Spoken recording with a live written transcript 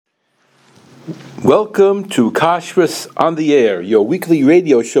Welcome to Kashrus on the Air, your weekly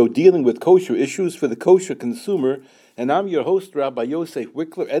radio show dealing with kosher issues for the kosher consumer. And I'm your host, Rabbi Yosef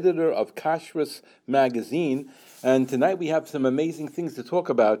Wickler, editor of Kashrus Magazine. And tonight we have some amazing things to talk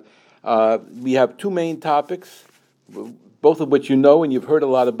about. We have two main topics, both of which you know and you've heard a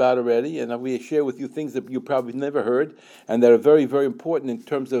lot about already. And we share with you things that you probably never heard and that are very, very important in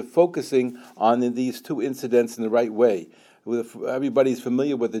terms of focusing on these two incidents in the right way. Everybody's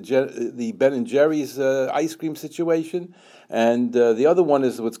familiar with the Ben and Jerry's ice cream situation, and the other one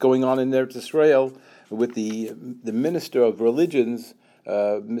is what's going on in Eretz Israel with the minister of religions,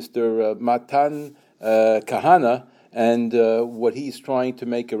 Mr. Matan Kahana, and what he's trying to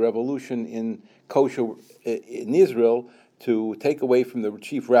make a revolution in kosher in Israel to take away from the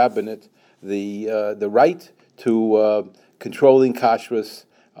chief rabbinate the right to controlling kashrus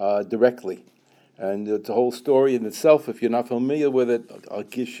directly. And it's a whole story in itself. If you're not familiar with it, I'll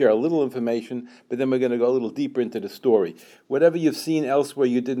share a little information, but then we're going to go a little deeper into the story. Whatever you've seen elsewhere,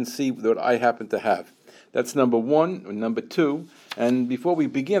 you didn't see what I happen to have. That's number one. Or number two, and before we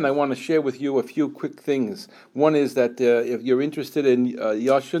begin, I want to share with you a few quick things. One is that if you're interested in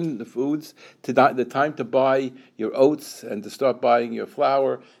Yashin, the foods, the time to buy your oats and to start buying your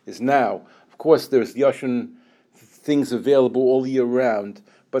flour is now. Of course, there's Yashin things available all year round,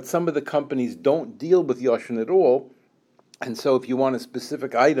 but some of the companies don't deal with Yashin at all, and so if you want a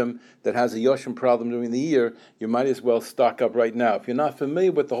specific item that has a Yashin problem during the year, you might as well stock up right now. If you're not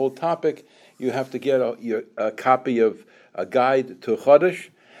familiar with the whole topic, you have to get a copy of a guide to Chodesh,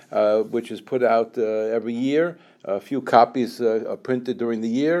 which is put out every year. A few copies are printed during the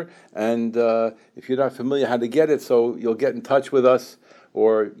year, and if you're not familiar how to get it, so you'll get in touch with us,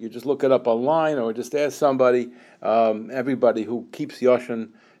 or you just look it up online, or just ask somebody. Everybody who keeps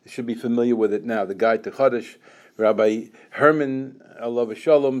Yashin should be familiar with it now. The Guide to Chodesh, Rabbi Herman Alav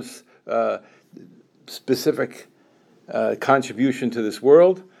Shalom's specific contribution to this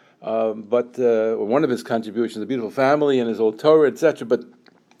world, but one of his contributions, a beautiful family and his old Torah, etc. But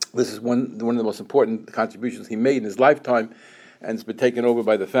this is one of the most important contributions he made in his lifetime, and it's been taken over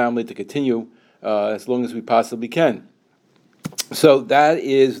by the family to continue as long as we possibly can. So that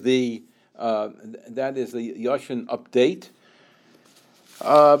is the Yashin update.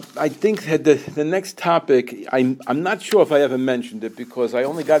 I think that the next topic, I'm not sure if I ever mentioned it because I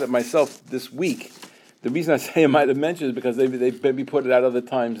only got it myself this week. The reason I say I might have mentioned it is because they maybe put it out other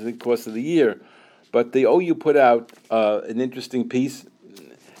times in the course of the year. But the OU put out an interesting piece,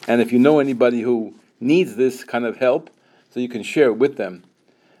 and if you know anybody who needs this kind of help, so you can share it with them.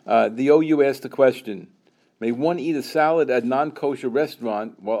 The OU asked the question, may one eat a salad at a non-kosher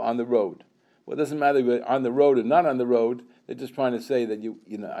restaurant while on the road? Well, it doesn't matter if you're on the road or not on the road. They're just trying to say that you're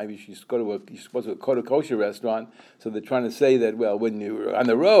supposed to go to a kosher restaurant. So they're trying to say that, well, when you're on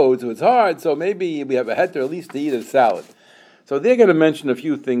the road, so it's hard, so maybe we have a heter at least to eat a salad. So they're going to mention a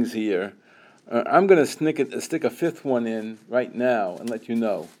few things here. I'm going to stick a fifth one in right now and let you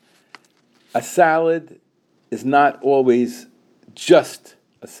know. A salad is not always just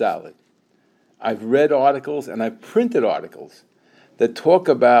a salad. I've read articles and I've printed articles that talk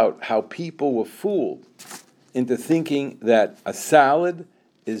about how people were fooled into thinking that a salad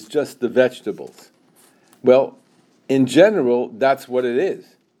is just the vegetables. Well, in general, that's what it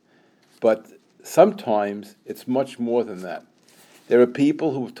is. But sometimes it's much more than that. There are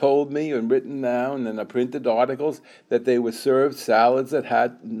people who've told me and written down and have printed articles that they were served salads that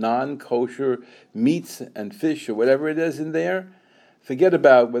had non-kosher meats and fish or whatever it is in there. Forget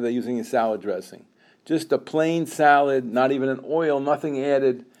about whether they're using a salad dressing. Just a plain salad, not even an oil, nothing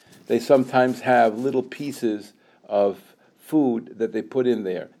added. They sometimes have little pieces of food that they put in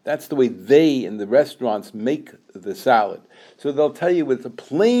there. That's the way they in the restaurants make the salad. So they'll tell you it's a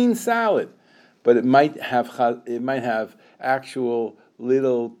plain salad, but it might have actual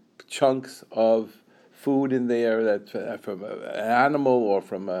little chunks of food in there that's from an animal or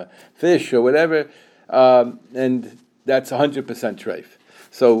from a fish or whatever, and that's 100% treif.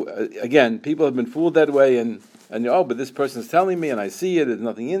 So again, people have been fooled that way, and but this person's telling me, and I see it. There's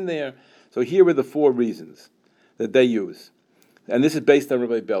nothing in there. So here are the four reasons that they use, and this is based on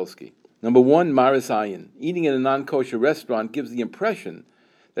Rabbi Belsky. Number one, maris ayin. Eating in a non-kosher restaurant gives the impression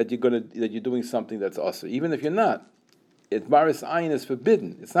that you're doing something that's awesome, even if you're not. Maris ayin is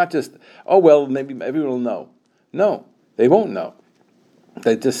forbidden. It's not just maybe everyone will know. No, they won't know.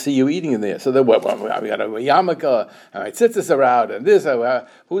 They just see you eating in there. So we got a yarmulke, and my tzitzis are out, and this.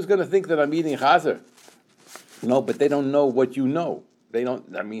 Who's going to think that I'm eating chazer? No, but they don't know what you know. They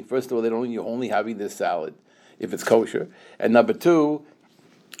don't. I mean, first of all, they don't know you're only having this salad if it's kosher, and number two,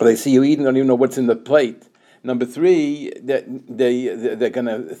 they see you eating, don't even know what's in the plate. Number three, that they're going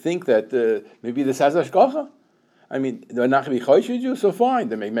to think that maybe this has hashgacha. I mean, they're not going to be kosher Jews, so fine.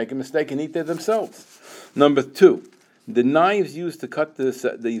 They may make a mistake and eat it themselves. Number two, the knives used to cut the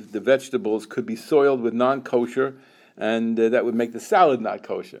vegetables could be soiled with non-kosher, and that would make the salad not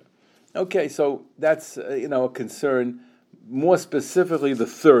kosher. Okay, so that's a concern. More specifically, the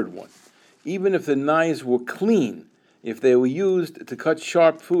third one. Even if the knives were clean, if they were used to cut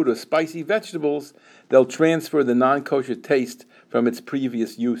sharp food or spicy vegetables, they'll transfer the non-kosher taste from its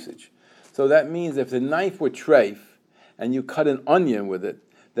previous usage. So that means if the knife were treif and you cut an onion with it,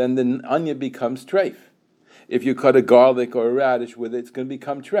 then the onion becomes treif. If you cut a garlic or a radish with it, it's going to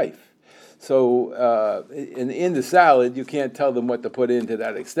become treif. So in the salad, you can't tell them what to put in to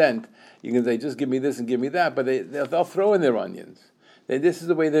that extent. You can say, just give me this and give me that, but they'll throw in their onions. This is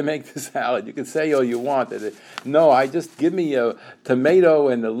the way they make the salad. You can say all you want. No, I just give me a tomato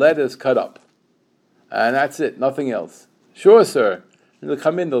and the lettuce cut up. And that's it, nothing else. Sure, sir. They'll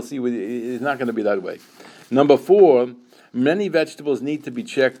come in, they'll see it's not going to be that way. Number four, many vegetables need to be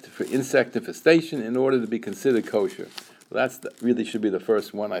checked for insect infestation in order to be considered kosher. Well, really should be the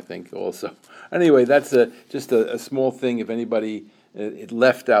first one, I think, also. Anyway, that's just a small thing if anybody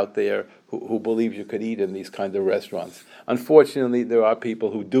left out there who believes you could eat in these kind of restaurants. Unfortunately, there are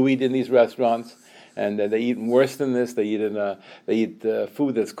people who do eat in these restaurants, and they eat worse than this. They eat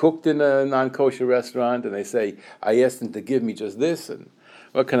food that's cooked in a non-kosher restaurant, and they say, I asked them to give me just this, and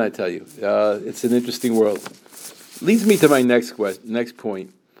what can I tell you? It's an interesting world. Leads me to my next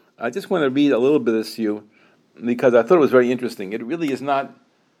point. I just want to read a little bit of this to you, because I thought it was very interesting. It really is not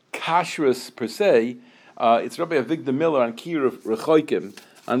kashrus per se. It's Rabbi Avigdor Miller on Kiyur Rechoikim,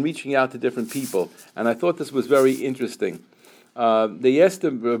 on reaching out to different people. And I thought this was very interesting. They asked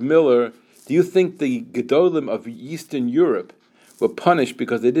Rabbi Miller, do you think the Gedolim of Eastern Europe were punished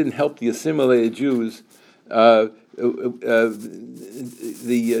because they didn't help the assimilated Jews they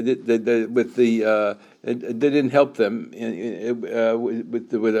didn't help them.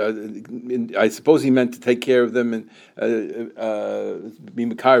 I suppose he meant to take care of them and be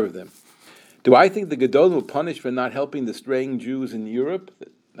Mekayr of them. Do I think the Gedolim were punished for not helping the straying Jews in Europe?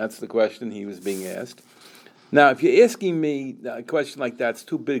 That's the question he was being asked. Now, if you're asking me a question like that, it's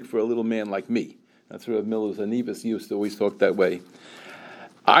too big for a little man like me. That's where Miller's Anivas used to always talk that way.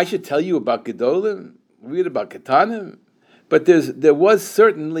 I should tell you about Gedolim, read about Ketanim, but there was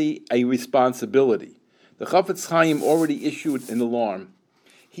certainly a responsibility. The Chafetz Chaim already issued an alarm.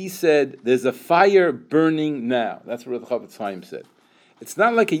 He said, there's a fire burning now. That's what the Chafetz Chaim said. It's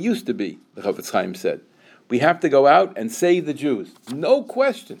not like it used to be, the Chafetz Chaim said. We have to go out and save the Jews. No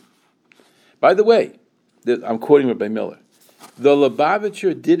question. By the way, I'm quoting Rabbi Miller. The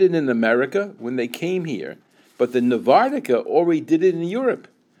Lubavitcher did it in America when they came here, but the Novardika already did it in Europe.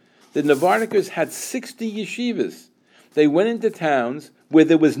 The Novardikas had 60 yeshivas. They went into towns where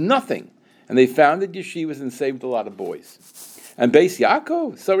there was nothing, and they founded yeshivas and saved a lot of boys. And Beis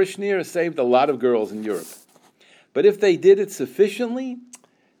Yaakov, Sarah Schneer, saved a lot of girls in Europe. But if they did it sufficiently,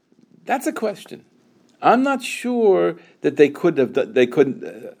 that's a question. I'm not sure that they could have. They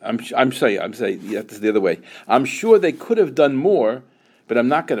couldn't. I'm saying. Yeah, this is the other way. I'm sure they could have done more, but I'm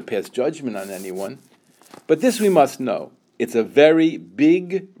not going to pass judgment on anyone. But this we must know: it's a very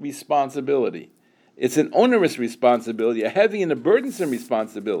big responsibility. It's an onerous responsibility, a heavy and a burdensome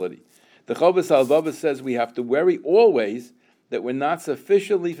responsibility. The Chovos HaLevavos says we have to worry always that we're not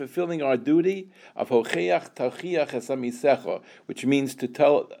sufficiently fulfilling our duty of hocheach tachiach esamisecha, which means to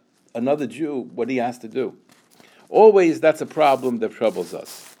tell another Jew what he has to do. Always that's a problem that troubles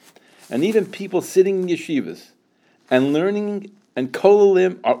us. And even people sitting in yeshivas and learning and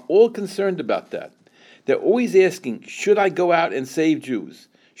kolalim are all concerned about that. They're always asking, should I go out and save Jews?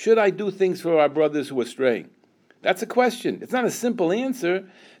 Should I do things for our brothers who are straying? That's a question. It's not a simple answer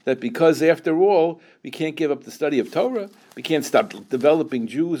that because, after all, we can't give up the study of Torah. We can't stop developing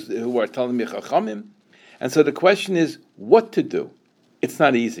Jews who are Talmidei Chachamim. And so the question is, what to do? It's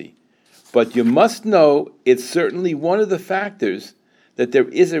not easy. But you must know it's certainly one of the factors that there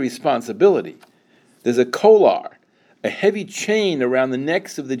is a responsibility. There's a kolar, a heavy chain around the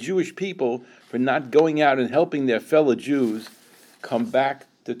necks of the Jewish people for not going out and helping their fellow Jews come back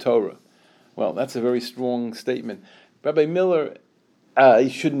to Torah. Well, that's a very strong statement. Rabbi Miller, he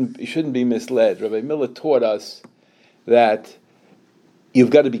shouldn't be misled. Rabbi Miller taught us that you've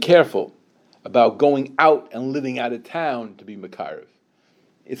got to be careful about going out and living out of town to be Mekarev.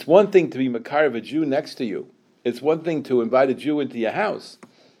 It's one thing to be Mekarev a Jew next to you. It's one thing to invite a Jew into your house.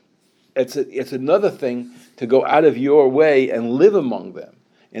 It's another thing to go out of your way and live among them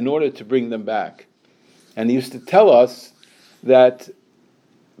in order to bring them back. And he used to tell us that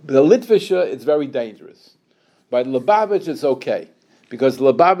the Litvisha is very dangerous. By Lubavitch, it's okay, because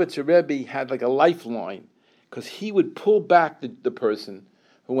Lubavitcher Rebbe had like a lifeline, because he would pull back the person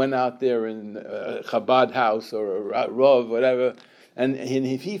who went out there in a Chabad house or a Rav, whatever, and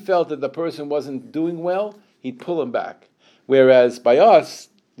if he felt that the person wasn't doing well, he'd pull him back. Whereas by us,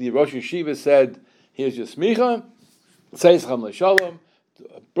 the Rosh Yeshiva said, here's your smicha, Tzeischam l'shalom,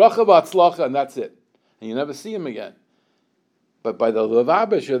 bracha b'atzlacha, and that's it. And you never see him again. But by the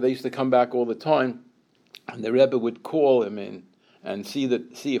Lubavitcher, they used to come back all the time, and the Rebbe would call him in and see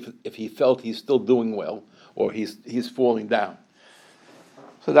if he felt he's still doing well or he's falling down.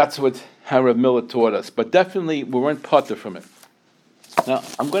 So that's how Reb Miller taught us. But definitely we weren't potter from it. Now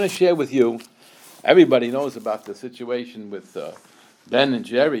I'm going to share with you. Everybody knows about the situation with Ben and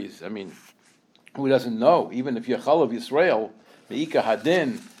Jerry's. I mean, who doesn't know? Even if you're Chalav Yisrael, Me'ika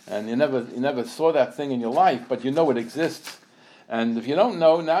Hadin, and you never saw that thing in your life, but you know it exists. And if you don't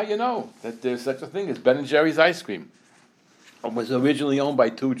know, now you know that there's such a thing as Ben and Jerry's ice cream. It was originally owned by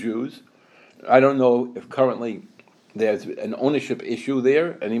two Jews. I don't know if currently there's an ownership issue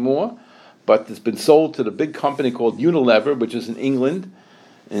there anymore, but it's been sold to the big company called Unilever, which is in England,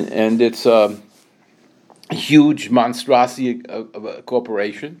 and it's a huge monstrosity of a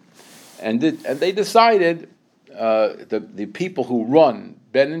corporation. And they decided, the people who run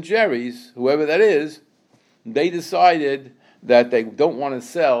Ben and Jerry's, whoever that is, they decided that they don't want to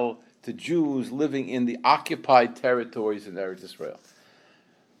sell to Jews living in the occupied territories in Eretz Israel.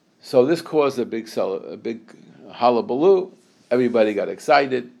 So this caused a big hullabaloo. Everybody got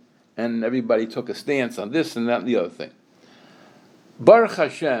excited, and everybody took a stance on this and that and the other thing. Baruch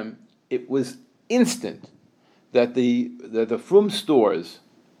Hashem, it was instant that the Frum stores,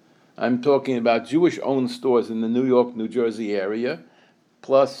 I'm talking about Jewish-owned stores in the New York, New Jersey area,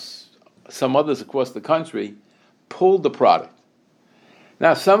 plus some others across the country, pulled the product.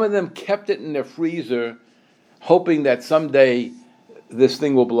 Now, some of them kept it in their freezer, hoping that someday this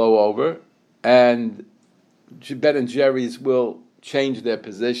thing will blow over, and Ben and Jerry's will change their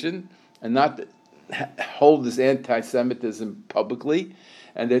position and not hold this anti-Semitism publicly,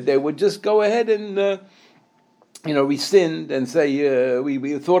 and that they would just go ahead and rescind and say,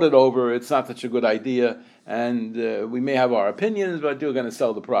 we thought it over, it's not such a good idea, and we may have our opinions, but we're going to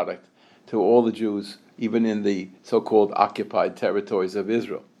sell the product to all the Jews, even in the so-called occupied territories of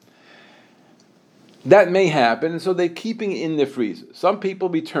Israel. That may happen, and so they're keeping it in their freezer. Some people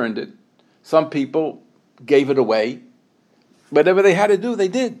returned it. Some people gave it away. Whatever they had to do, they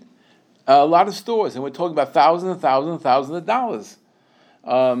did. A lot of stores, and we're talking about thousands and thousands and thousands of dollars.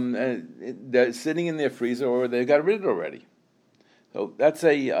 They're sitting in their freezer, or they got rid of it already. So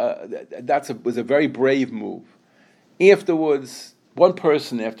was a very brave move. Afterwards, one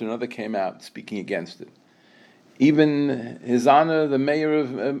person after another came out speaking against it. Even His Honor, the mayor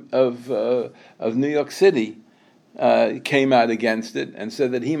of New York City, came out against it and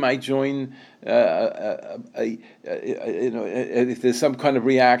said that he might join. If there's some kind of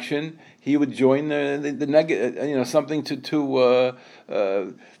reaction, he would join the negative. Something to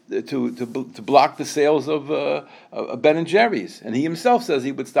block the sales of Ben and Jerry's, and he himself says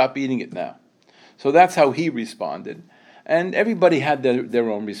he would stop eating it now. So that's how he responded, and everybody had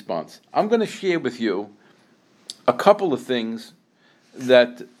their own response. I'm going to share with you a couple of things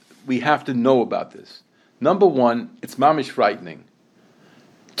that we have to know about this. Number one, it's mamish frightening.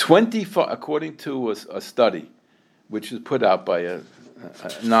 25, according to a study, which is put out by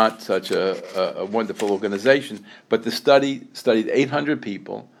not such a wonderful organization, but the study studied 800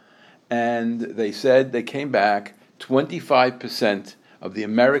 people, and they said they came back 25% of the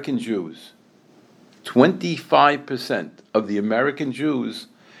American Jews, 25% of the American Jews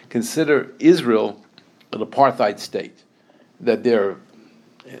consider Israel an apartheid state, that they're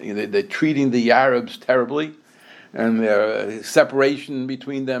treating the Arabs terribly, and there's separation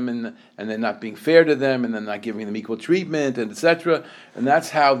between them, and they're not being fair to them, and they're not giving them equal treatment, and etc. And that's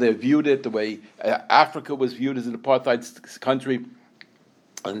how they viewed it, the way Africa was viewed as an apartheid country,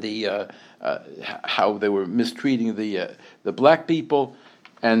 and how they were mistreating the black people,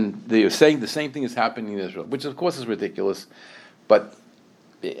 and they were saying the same thing is happening in Israel, which of course is ridiculous, but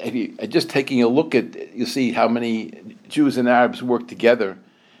if you just taking a look at, you see how many Jews and Arabs work together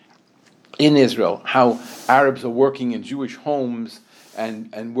in Israel, how Arabs are working in Jewish homes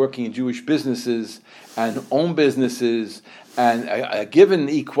and working in Jewish businesses and own businesses and given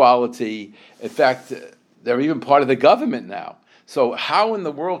equality. In fact, they're even part of the government now. So how in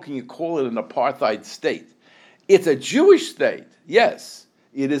the world can you call it an apartheid state? It's a Jewish state. Yes,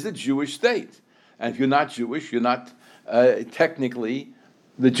 it is a Jewish state. And if you're not Jewish, you're not technically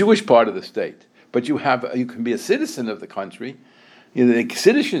the Jewish part of the state, but you can be a citizen of the country. The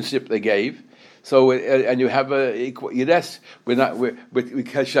citizenship they gave. So and you have yes, because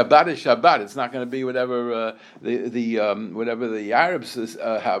Shabbat is Shabbat. It's not going to be whatever whatever the Arabs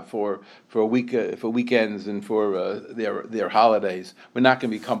have for a week for weekends and for their holidays. We're not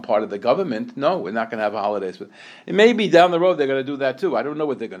going to become part of the government. No, we're not going to have holidays. But it may be down the road they're going to do that too. I don't know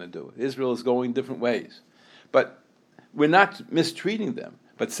what they're going to do. Israel is going different ways, but we're not mistreating them.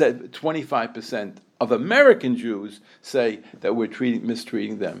 But said 25% of American Jews say that we're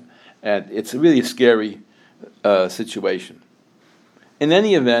mistreating them. And it's really a scary situation. In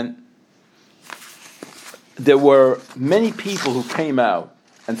any event, there were many people who came out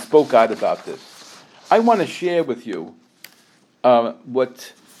and spoke out about this. I want to share with you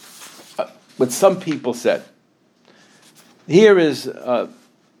what some people said. Here is the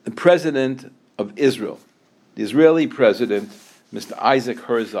president of Israel, the Israeli president, Mr. Isaac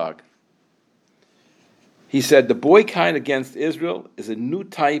Herzog. He said, the boycott against Israel is a new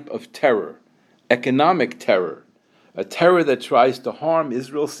type of terror, economic terror, a terror that tries to harm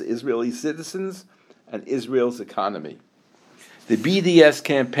Israeli citizens and Israel's economy. The BDS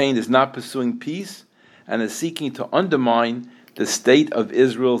campaign is not pursuing peace and is seeking to undermine the state of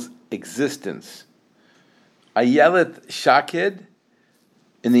Israel's existence. Ayelet Shaked,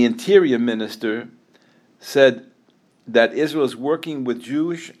 the interior minister, said that Israel is working with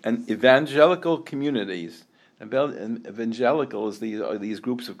Jewish and evangelical communities. Evangelicals are these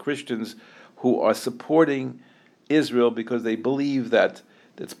groups of Christians who are supporting Israel because they believe that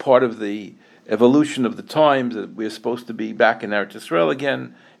it's part of the evolution of the times, that we're supposed to be back in Eretz Yisrael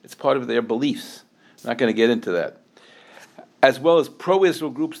again. It's part of their beliefs. I'm not going to get into that. As well as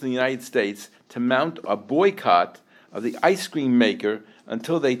pro-Israel groups in the United States to mount a boycott of the ice cream maker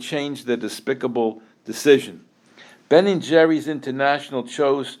until they change their despicable decision. Ben & Jerry's International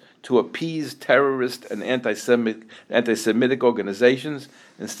chose to appease terrorist and anti-Semitic organizations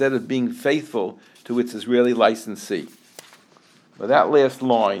instead of being faithful to its Israeli licensee. But that last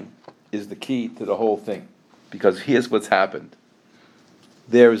line is the key to the whole thing, because here's what's happened.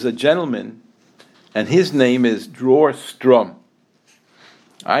 There is a gentleman, and his name is Dror Strum.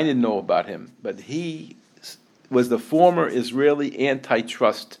 I didn't know about him, but he was the former Israeli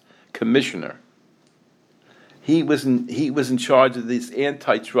antitrust commissioner. He was in charge of this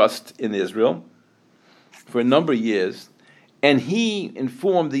antitrust in Israel for a number of years, and he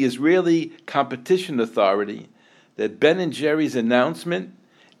informed the Israeli Competition Authority that Ben & Jerry's announcement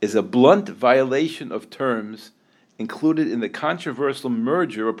is a blunt violation of terms included in the controversial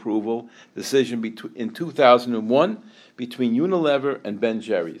merger approval decision in 2001 between Unilever and Ben &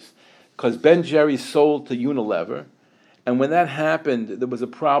 Jerry's. Because Ben & Jerry's sold to Unilever, and when that happened, there was a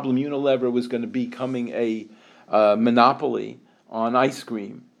problem. Unilever was going to be becoming a monopoly on ice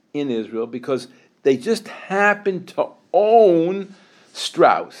cream in Israel because they just happened to own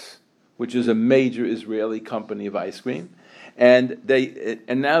Strauss, which is a major Israeli company of ice cream, and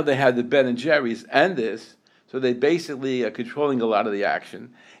now they have the Ben & Jerry's and this, so they basically are controlling a lot of the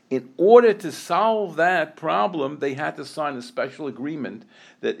action. In order to solve that problem, they had to sign a special agreement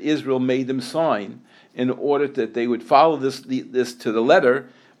that Israel made them sign in order that they would follow this to the letter.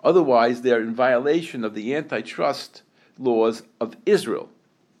 Otherwise, they're in violation of the antitrust laws of Israel.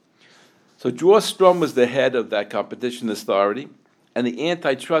 So Dror Strum was the head of that competition authority, and the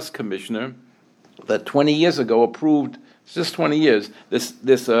antitrust commissioner that 20 years ago approved, just 20 years,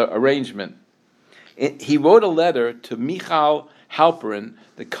 this arrangement. He wrote a letter to Michal Halperin,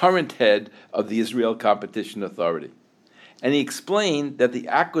 the current head of the Israel Competition Authority. And he explained that the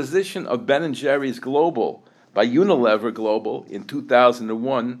acquisition of Ben & Jerry's Global by Unilever Global in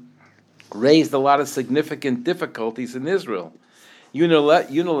 2001 raised a lot of significant difficulties in Israel.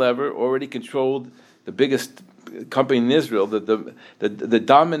 Unilever already controlled the biggest company in Israel, the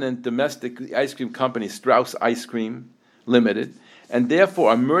dominant domestic ice cream company, Strauss Ice Cream Limited, and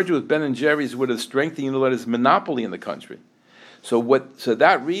therefore a merger with Ben & Jerry's would have strengthened Unilever's monopoly in the country. So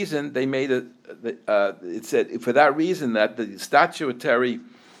that reason they made it said for that reason that the statutory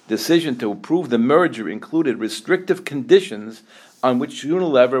decision to approve the merger included restrictive conditions on which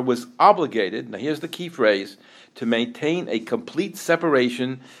Unilever was obligated, now here's the key phrase, to maintain a complete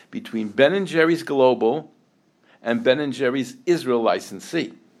separation between Ben & Jerry's Global and Ben & Jerry's Israel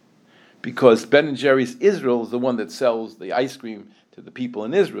licensee. Because Ben & Jerry's Israel is the one that sells the ice cream to the people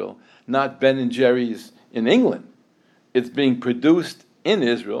in Israel, not Ben & Jerry's in England. It's being produced in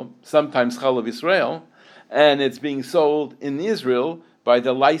Israel, sometimes Chalav Israel, and it's being sold in Israel by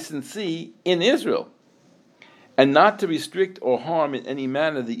the licensee in Israel, and not to restrict or harm in any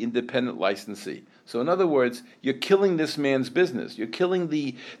manner the independent licensee. So in other words, you're killing this man's business. You're killing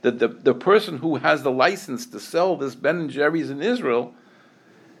the person who has the license to sell this Ben & Jerry's in Israel.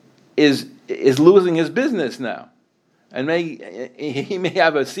 is losing his business now, and he may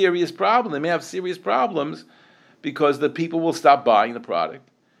have a serious problem. They may have serious problems because the people will stop buying the product.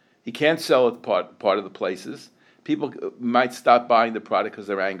 He can't sell it part of the places. People might stop buying the product because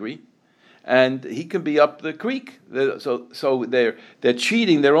they're angry, and he can be up the creek. So they're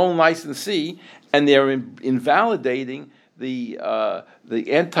cheating their own licensee, and they're invalidating the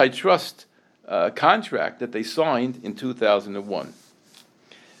antitrust contract that they signed in 2001.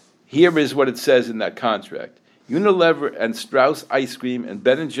 Here is what it says in that contract. Unilever and Strauss Ice Cream and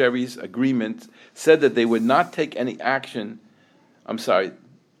Ben & Jerry's agreement said that they would not take any action,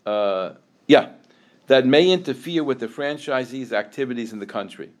 that may interfere with the franchisee's activities in the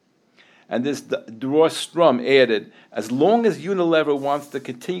country. And this Dror Strum added, as long as Unilever wants to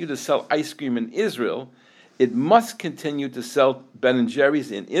continue to sell ice cream in Israel, it must continue to sell Ben &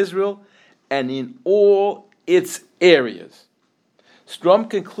 Jerry's in Israel and in all its areas. Strum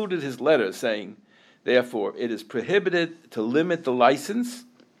concluded his letter saying, therefore, it is prohibited to limit the license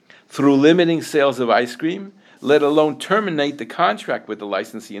through limiting sales of ice cream, let alone terminate the contract with the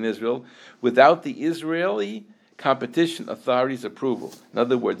licensee in Israel without the Israeli competition authority's approval. In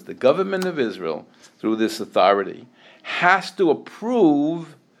other words, the government of Israel, through this authority, has to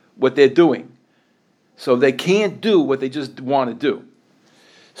approve what they're doing. So they can't do what they just want to do.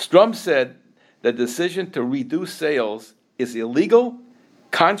 Strum said the decision to reduce sales is illegal,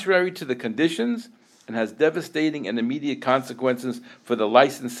 contrary to the conditions, and has devastating and immediate consequences for the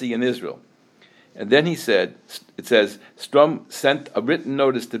licensee in Israel. And then it says, Strum sent a written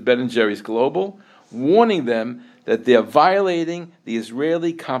notice to Ben & Jerry's Global, warning them that they're violating the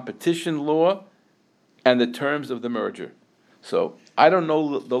Israeli competition law and the terms of the merger. So I don't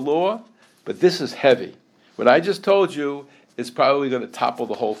know the law, but this is heavy. What I just told you is probably going to topple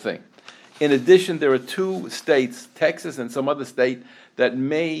the whole thing. In addition, there are 2 states, Texas and some other state, that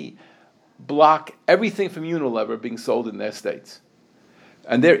may block everything from Unilever being sold in their states.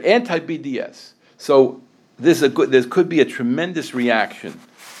 And they're anti-BDS. So there could be a tremendous reaction.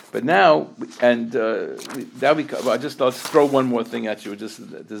 But now, let's throw one more thing at you. This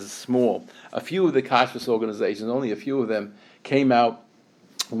is small. A few of the kashrus organizations, only a few of them, came out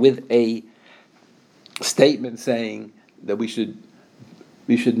with a statement saying that we should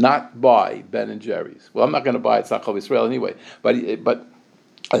not buy Ben & Jerry's. Well, I'm not going to buy it. It's not Chol Yisrael anyway. But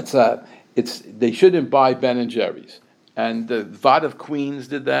they shouldn't buy Ben & Jerry's. And the Vod of Queens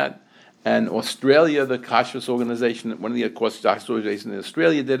did that. And Australia, the kashrus organization, one of the kashrus organizations in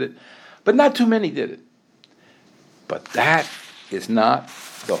Australia did it. But not too many did it. But that is not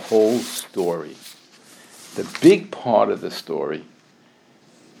the whole story. The big part of the story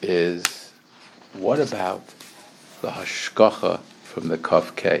is, what about the hashgacha from the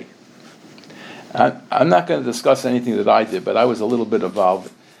Kaf K? I'm not going to discuss anything that I did, but I was a little bit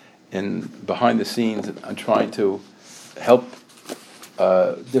involved in behind the scenes and trying to help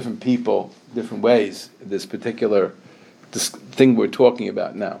different people, different ways, this thing we're talking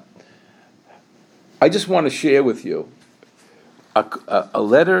about now. I just want to share with you a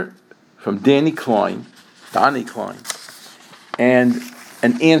letter from Donnie Klein, and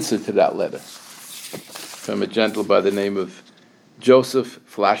an answer to that letter from a gentleman by the name of Joseph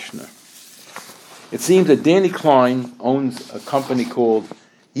Flashner. It seems that Donnie Klein owns a company called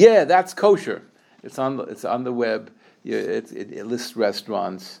Yeah, That's Kosher. It's on the web. It lists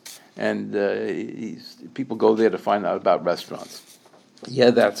restaurants, and people go there to find out about restaurants.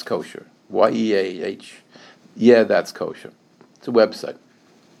 Yeah, That's Kosher. YEAH. Yeah, That's Kosher. It's a website.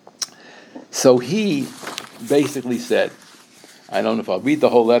 So he basically said, I don't know if I'll read the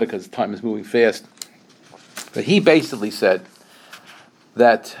whole letter because time is moving fast, but he basically said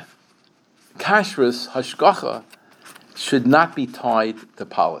that kashrus, hashgacha, should not be tied to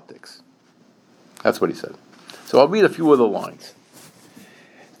politics. That's what he said. So I'll read a few other lines.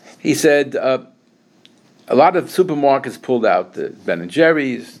 He said, a lot of supermarkets pulled out the Ben &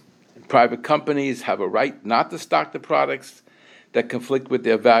 Jerry's. Private companies have a right not to stock the products that conflict with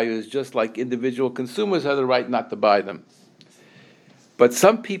their values, just like individual consumers have the right not to buy them. But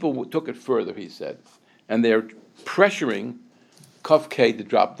some people took it further, he said, and they're pressuring Kaf K to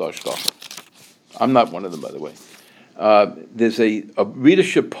drop the hashgacha. I'm not one of them, by the way. There's a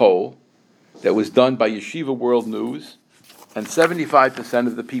readership poll that was done by Yeshiva World News, and 75%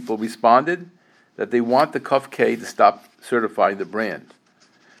 of the people responded that they want the Kaf K to stop certifying the brand.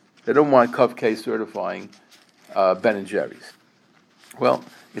 They don't want Kaf K certifying Ben & Jerry's. Well,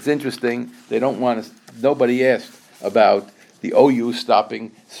 it's interesting. They don't want to. Nobody asked about the OU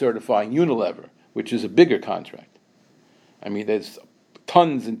stopping certifying Unilever, which is a bigger contract. I mean, there's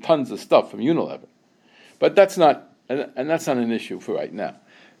tons and tons of stuff from Unilever, but that's not an issue for right now.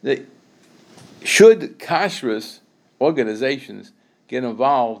 Should kashrus organizations get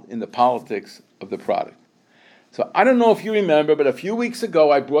involved in the politics of the product? So I don't know if you remember, but a few weeks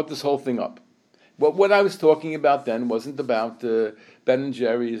ago I brought this whole thing up. What I was talking about then wasn't about Ben and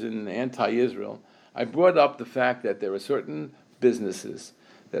Jerry's and anti-Israel. I brought up the fact that there are certain businesses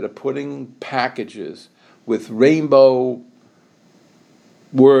that are putting packages with the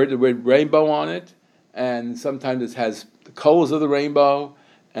word rainbow on it, and sometimes it has the colors of the rainbow,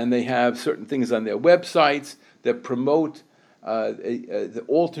 and they have certain things on their websites that promote the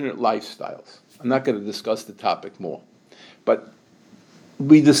alternate lifestyles. I'm not going to discuss the topic more, but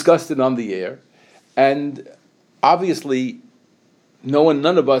we discussed it on the air, and obviously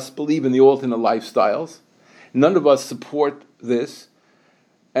none of us believe in the alternate lifestyles. None of us support this.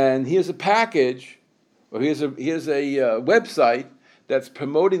 And here's a package, or here's a website that's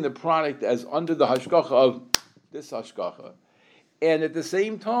promoting the product as under the hashgacha of this hashgacha. And at the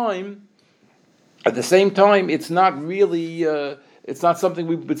same time, it's not really, it's not something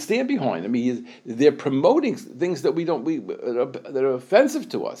we would stand behind. I mean, they're promoting things that that are offensive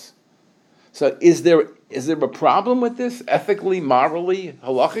to us. So is there a problem with this, ethically, morally,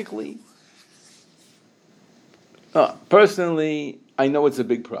 halachically? Personally, I know it's a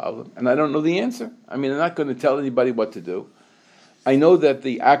big problem, and I don't know the answer. I mean, I'm not going to tell anybody what to do. I know that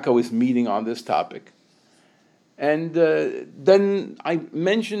the ACO is meeting on this topic. And then I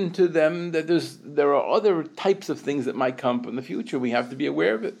mentioned to them that there are other types of things that might come from the future. We have to be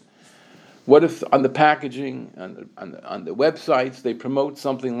aware of it. What if on the packaging, on the websites, they promote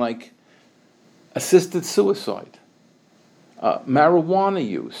something like assisted suicide, marijuana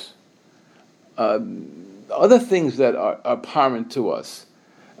use, other things that are apparent to us,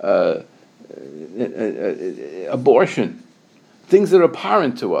 abortion, things that are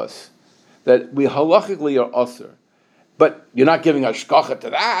apparent to us, that we halachically are usher. But you're not giving hashgacha to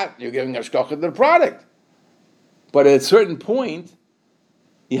that, you're giving hashgacha to the product. But at a certain point,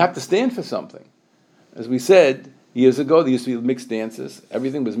 you have to stand for something. As we said, years ago, there used to be mixed dances.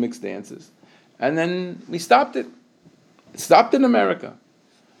 Everything was mixed dances. And then we stopped it. It stopped in America.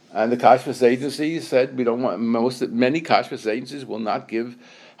 And the kashrus agency said we don't want, many kashrus agencies will not give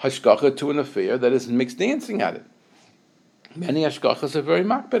hashgacha to an affair that is mixed dancing at it. Many hashgachas are very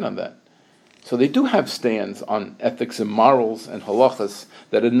makbid on that. So they do have stands on ethics and morals and halachas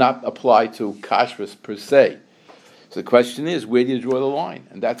that are not applied to kashrus per se. So the question is, where do you draw the line?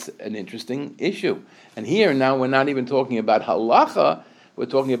 And that's an interesting issue. And here now we're not even talking about halacha, we're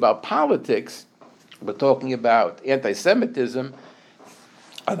talking about politics, we're talking about anti-Semitism,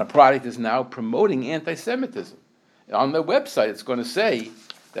 and the product is now promoting anti-Semitism. On their website it's going to say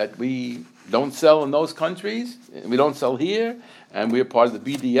that we don't sell in those countries, we don't sell here, and we are part of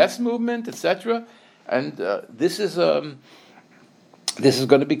the BDS movement, etc. And this is going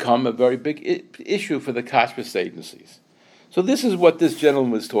to become a very big issue for the kashrus agencies. So this is what this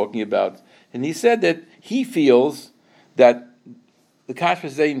gentleman was talking about, and he said that he feels that the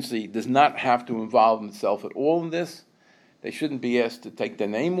kashrus agency does not have to involve itself at all in this. They shouldn't be asked to take their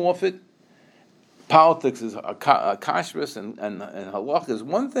name off it. Politics is kashrus and halach is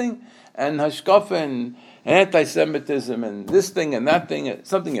one thing, and hashkafa and anti-Semitism and this thing and that thing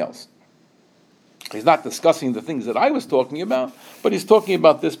something else. He's not discussing the things that I was talking about, but he's talking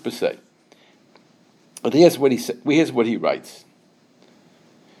about this per se. But here's what he said. Here's what he writes.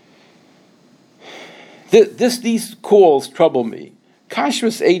 These calls trouble me.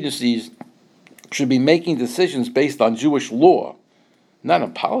 Kashrus agencies should be making decisions based on Jewish law, not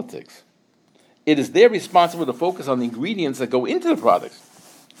on politics. It is their responsibility to focus on the ingredients that go into the products,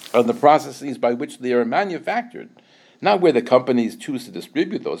 on the processes by which they are manufactured, not where the companies choose to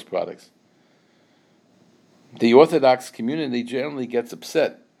distribute those products. The Orthodox community generally gets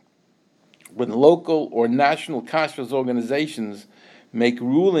upset when local or national kashrus organizations make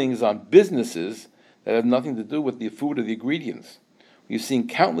rulings on businesses that have nothing to do with the food or the ingredients. We've seen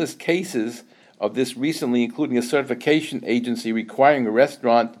countless cases of this recently, including a certification agency requiring a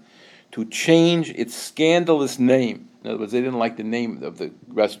restaurant to change its scandalous name. In other words, they didn't like the name of the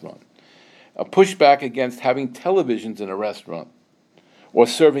restaurant. A pushback against having televisions in a restaurant, or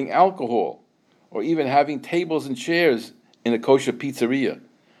serving alcohol, or even having tables and chairs in a kosher pizzeria.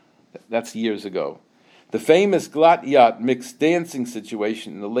 That's years ago. The famous Glat Yacht mixed dancing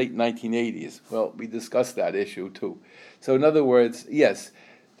situation in the late 1980s. Well, we discussed that issue too. So in other words, yes,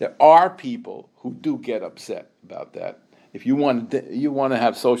 there are people who do get upset about that. If you want to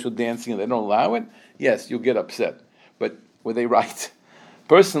have social dancing and they don't allow it, yes, you'll get upset. But were they right?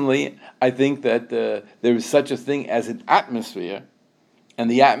 Personally, I think that there is such a thing as an atmosphere, and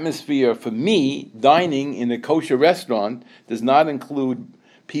the atmosphere for me, dining in a kosher restaurant, does not include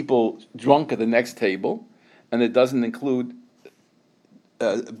people drunk at the next table, and it doesn't include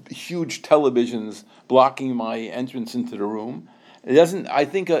huge televisions blocking my entrance into the room. It doesn't. I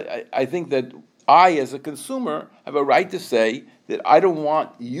think that I, as a consumer, have a right to say that I don't want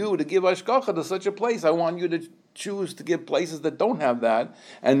you to give hashgacha to such a place. I want you to choose to give places that don't have that,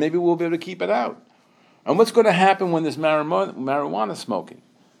 and maybe we'll be able to keep it out. And what's going to happen when there's marijuana smoking?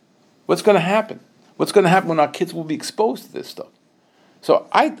 What's going to happen? What's going to happen when our kids will be exposed to this stuff? So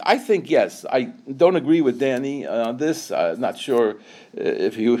I think, yes, I don't agree with Danny on this. I'm not sure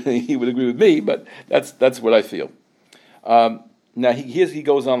if he would agree with me, but that's what I feel. Now, he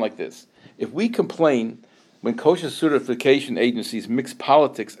goes on like this. If we complain when kosher certification agencies mix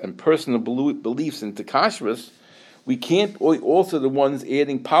politics and personal beliefs into kashrus, we can't also the ones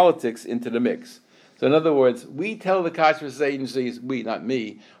adding politics into the mix. So in other words, we tell the kashrus agencies, not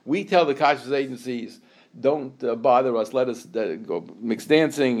me, we tell the kashrus agencies, don't bother us. Let us go mix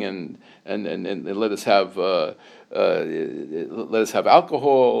dancing and let us have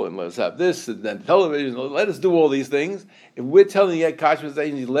alcohol and let us have this and then television. Let us do all these things. If we're telling the kashrus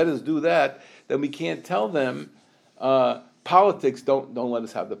agencies, let us do that, then we can't tell them politics. Don't let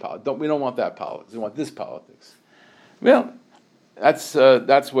us have the politics. We don't want that politics. We want this politics. Well, that's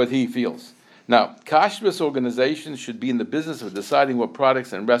what he feels. Now, kashrus organizations should be in the business of deciding what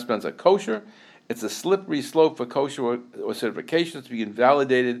products and restaurants are kosher. It's a slippery slope for kosher or certifications to be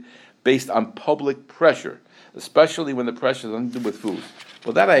invalidated based on public pressure, especially when the pressure is nothing to do with food.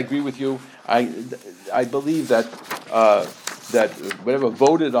 Well, that I agree with you. I believe that whatever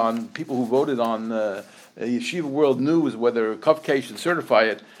voted on, people who voted on Yeshiva World News, whether Kuf K should certify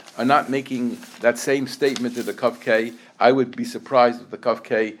it, are not making that same statement to the Kuf K. I would be surprised if the Kuf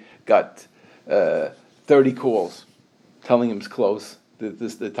K got 30 calls telling him it's close.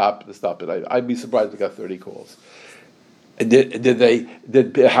 To stop it. I'd be surprised if we got 30 calls.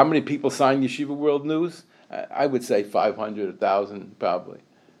 Did how many people signed Yeshiva World News? I would say 500, 1,000 probably.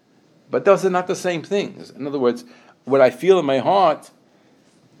 But those are not the same things. In other words, what I feel in my heart,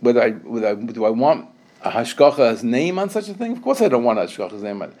 do I want a hashgacha's name on such a thing? Of course I don't want a hashgacha's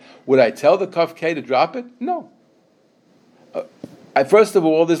name on it. Would I tell the Kuf K to drop it? No. First of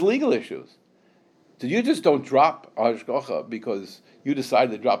all, there's legal issues. So you just don't drop hashgacha because you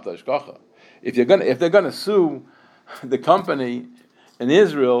decided to drop the hashgacha. If they're gonna sue the company in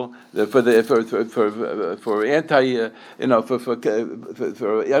Israel for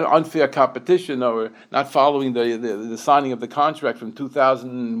unfair competition or not following the signing of the contract from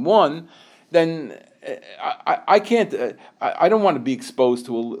 2001, then I can't. I don't want to be exposed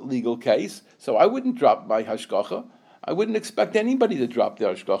to a legal case, so I wouldn't drop my hashgacha. I wouldn't expect anybody to drop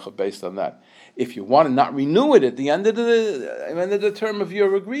their hashgacha based on that. If you want to not renew it at the end of the term of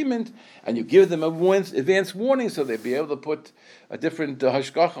your agreement, and you give them advance warning so they'll be able to put a different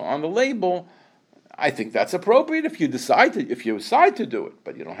hashgacha on the label, I think that's appropriate if you decide to do it.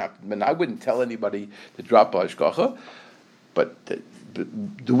 But you don't have to. I wouldn't tell anybody to drop hashgacha. But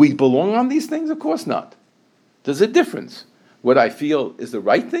do we belong on these things? Of course not. There's a difference. What I feel is the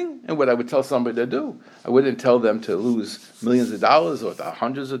right thing and what I would tell somebody to do. I wouldn't tell them to lose millions of dollars or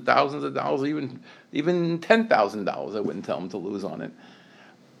hundreds of thousands of dollars, even $10,000. I wouldn't tell them to lose on it.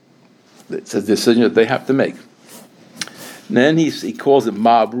 It's a decision that they have to make. And then he calls it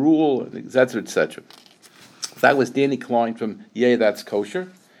mob rule, etc., etc. That was Danny Klein from Yeah, That's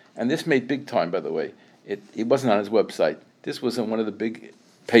Kosher. And this made big time, by the way. It wasn't on his website. This was in one of the big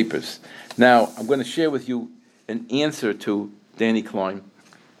papers. Now, I'm going to share with you an answer to Danny Klein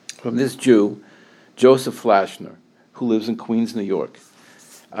from this Jew, Joseph Flashner, who lives in Queens, New York.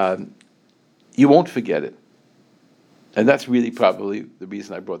 You won't forget it. And that's really probably the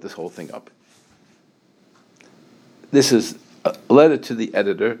reason I brought this whole thing up. This is a letter to the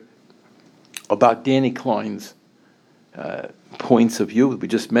editor about Danny Klein's points of view. We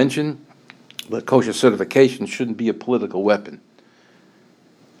just mentioned that kosher certification shouldn't be a political weapon.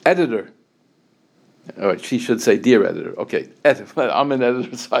 Editor, or she should say, dear editor. Okay, I'm an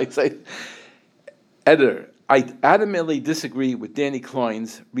editor, so I say, editor, I adamantly disagree with Danny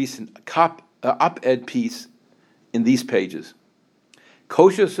Klein's recent op-ed piece in these pages.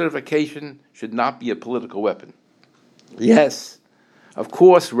 Kosher certification should not be a political weapon. Yes, of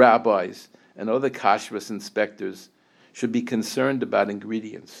course, rabbis and other kashrus inspectors should be concerned about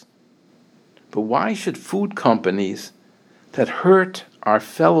ingredients. But why should food companies that hurt our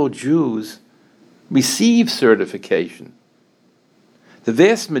fellow Jews receive certification? The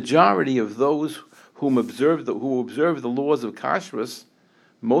vast majority of those who observe the laws of kashrus,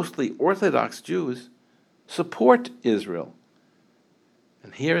 mostly Orthodox Jews, support Israel.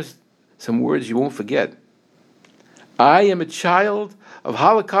 And here's some words you won't forget. I am a child of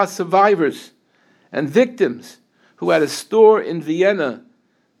Holocaust survivors and victims who had a store in Vienna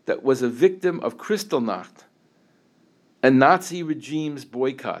that was a victim of Kristallnacht, a Nazi regime's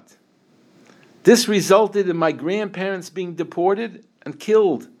boycott. This resulted in my grandparents being deported and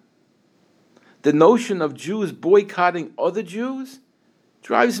killed. The notion of Jews boycotting other Jews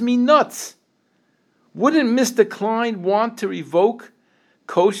drives me nuts. Wouldn't Mr. Klein want to revoke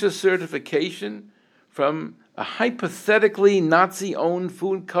kosher certification from a hypothetically Nazi-owned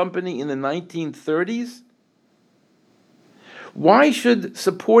food company in the 1930s? Why should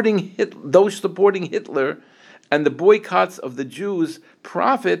those supporting Hitler and the boycotts of the Jews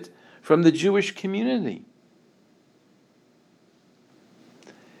profit from the Jewish community?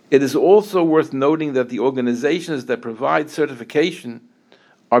 It is also worth noting that the organizations that provide certification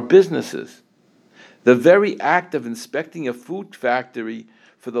are businesses. The very act of inspecting a food factory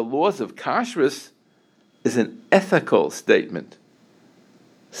for the laws of kashrus is an ethical statement.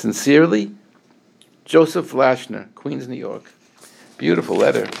 Sincerely, Joseph Lashner, Queens, New York. Beautiful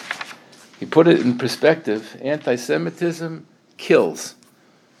letter. He put it in perspective. Anti-Semitism kills.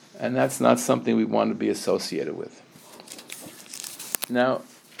 And that's not something we want to be associated with. Now,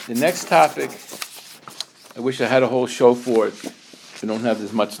 the next topic, I wish I had a whole show for it. We don't have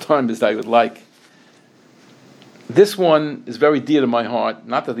as much time as I would like. This one is very dear to my heart.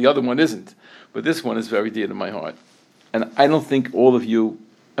 Not that the other one isn't, but this one is very dear to my heart. And I don't think all of you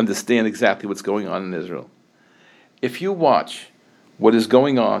understand exactly what's going on in Israel. If you watch what is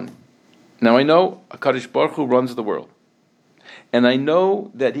going on, now I know HaKadosh Baruch Hu runs the world. And I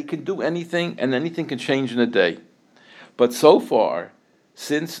know that he can do anything, and anything can change in a day. But so far,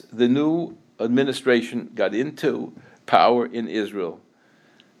 since the new administration got into power in Israel,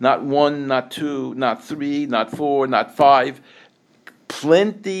 not one, not two, not three, not four, not five,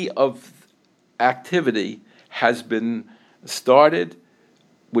 plenty of activity has been started,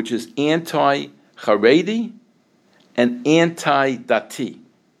 which is anti-Haredi and anti-Dati,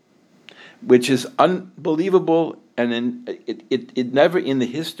 which is unbelievable, and it never in the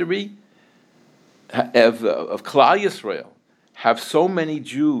history of Klal Yisrael have so many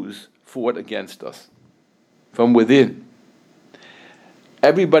Jews fought against us from within.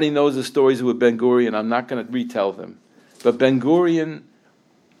 Everybody knows the stories with Ben Gurion. I'm not going to retell them. But Ben Gurion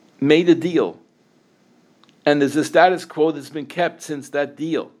made a deal. And there's a status quo that's been kept since that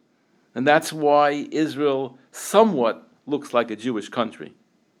deal. And that's why Israel somewhat looks like a Jewish country.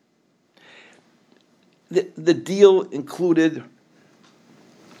 The deal included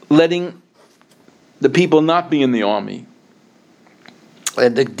letting the people not be in the army.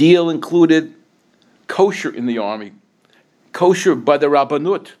 And the deal included kosher in the army. Kosher by the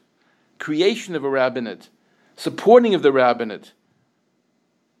Rabbanut, creation of a rabbinate, supporting of the rabbinate.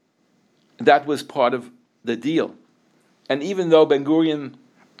 That was part of the deal. And even though Ben Gurion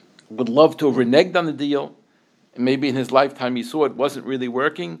would love to have reneged on the deal, and maybe in his lifetime he saw it wasn't really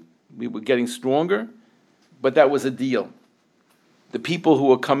working, we were getting stronger, but that was a deal. The people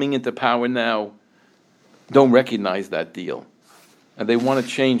who are coming into power now don't recognize that deal, and they want to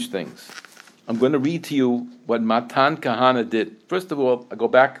change things. I'm going to read to you what Matan Kahana did. First of all, I go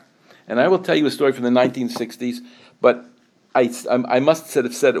back, and I will tell you a story from the 1960s, but I must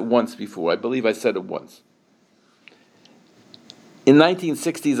have said it once before. I believe I said it once. In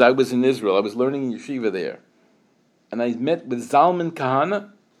 1960s, I was in Israel. I was learning in yeshiva there, and I met with Zalman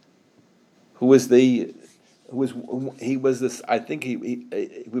Kahana, who was from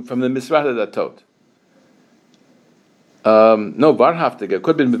the Misrat HaDatot. No, Varhaftig. It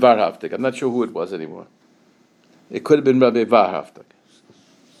could have been Varhaftig. I'm not sure who it was anymore. It could have been Rabbi Varhaftig.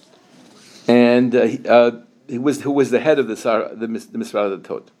 And who was the head of the Misrat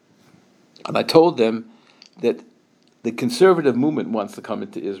HaDatot. And I told them that the conservative movement wants to come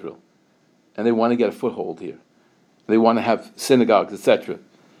into Israel, and they want to get a foothold here. They want to have synagogues, etc.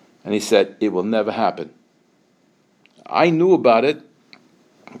 And he said, it will never happen. I knew about it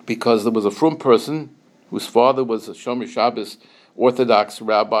because there was a frum person whose father was a Shomer Shabbos Orthodox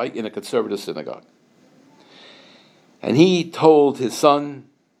rabbi in a conservative synagogue. And he told his son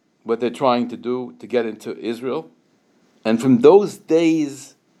what they're trying to do to get into Israel. And from those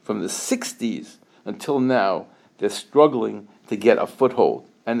days, from the 60s until now, they're struggling to get a foothold.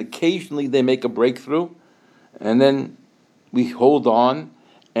 And occasionally they make a breakthrough, and then we hold on,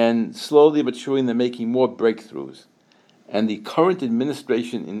 and slowly but surely they're making more breakthroughs. And the current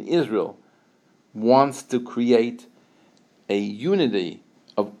administration in Israel wants to create a unity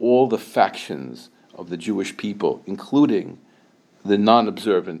of all the factions of the Jewish people, including the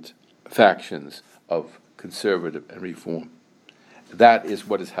non-observant factions of conservative and reform. That is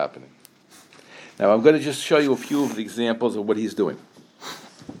what is happening. Now, I'm going to just show you a few of the examples of what he's doing.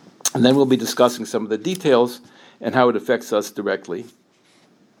 And then we'll be discussing some of the details and how it affects us directly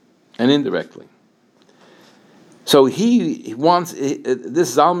and indirectly. So he wants,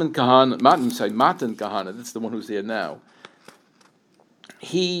 this Zalman Kahana, Matan Kahana, that's the one who's there now,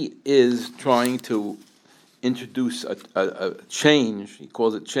 he is trying to introduce a change, he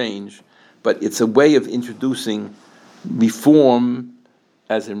calls it change, but it's a way of introducing reform,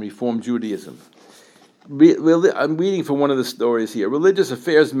 as in Reform Judaism. I'm reading from one of the stories here. Religious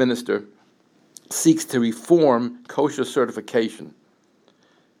affairs minister seeks to reform kosher certification.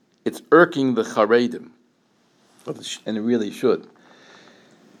 It's irking the Charedim, and it really should.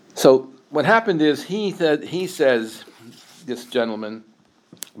 So what happened is he says, this gentleman,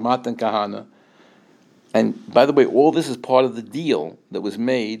 Matan Kahana, and by the way, all this is part of the deal that was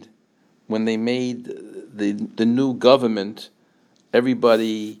made when they made the new government.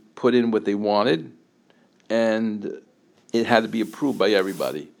 Everybody put in what they wanted, and it had to be approved by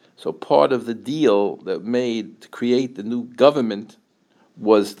everybody. So part of the deal that made to create the new government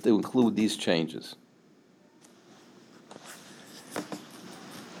was to include these changes.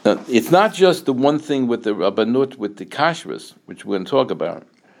 Now, it's not just the one thing with the Rabbanut, with the Kashrus, which we're going to talk about.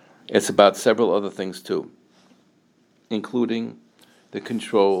 It's about several other things too, including the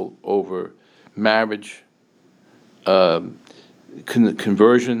control over marriage,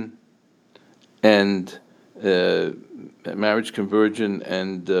 conversion, and marriage conversion,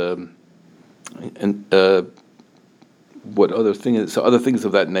 and what other things? So other things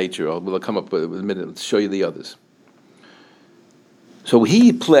of that nature. We'll come up with in a minute. Let's show you the others. So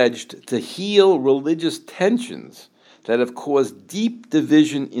he pledged to heal religious tensions that have caused deep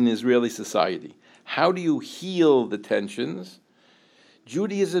division in Israeli society. How do you heal the tensions?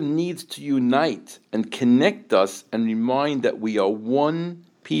 Judaism needs to unite and connect us and remind that we are one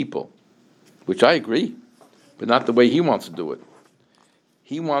people, which I agree, but not the way he wants to do it.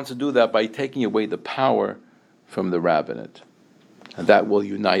 He wants to do that by taking away the power from the rabbinate, and that will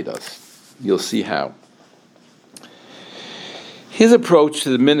unite us. You'll see how. His approach to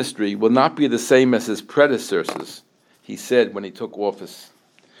the ministry will not be the same as his predecessors, he said when he took office.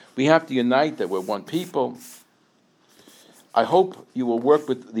 We have to unite that we're one people. I hope you will work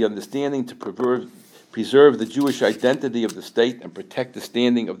with the understanding to preserve the Jewish identity of the state and protect the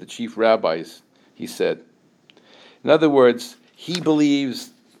standing of the chief rabbis, he said. In other words, he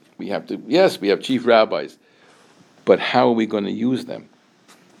believes we have chief rabbis, but how are we going to use them?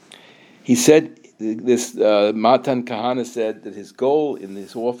 He said, Matan Kahana said that his goal in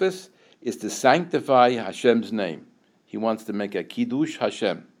this office is to sanctify Hashem's name. He wants to make a Kiddush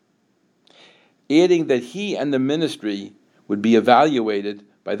Hashem, adding that he and the ministry would be evaluated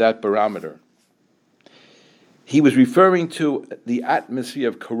by that barometer. He was referring to the atmosphere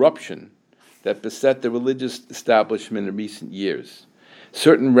of corruption that beset the religious establishment in recent years.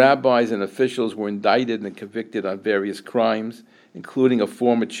 Certain rabbis and officials were indicted and convicted on various crimes, including a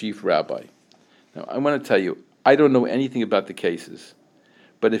former chief rabbi. Now, I want to tell you, I don't know anything about the cases,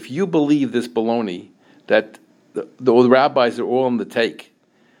 but if you believe this baloney that the rabbis are all on the take,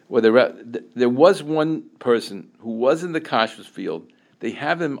 or there was one person who was in the kashrus field, they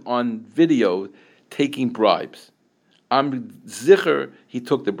have him on video taking bribes. I'm zicher he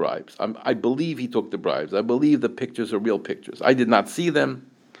took the bribes. I believe he took the bribes. I believe the pictures are real pictures. I did not see them,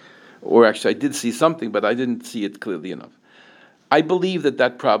 or actually I did see something, but I didn't see it clearly enough. I believe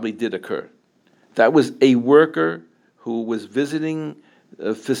that probably did occur. That was a worker who was visiting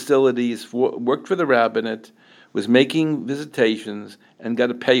facilities, worked for the rabbinate, was making visitations, and got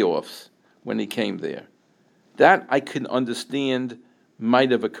payoffs when he came there. That I can understand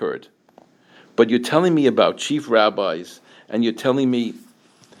might have occurred. But you're telling me about chief rabbis, and you're telling me,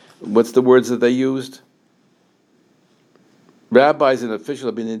 what's the words that they used? Rabbis and officials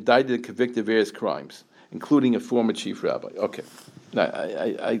have been indicted and convicted of various crimes, including a former chief rabbi. Okay, now,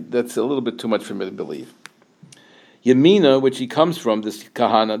 that's a little bit too much for me to believe. Yamina, which he comes from, this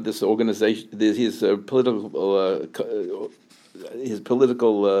Kahana, this organization, his political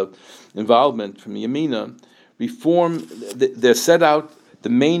involvement from Yamina, reform. They're set out the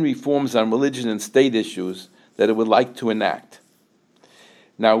main reforms on religion and state issues that it would like to enact.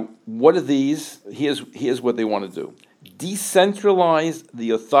 Now, what are these? Here's what they want to do: decentralize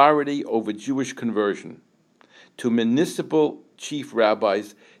the authority over Jewish conversion to municipal chief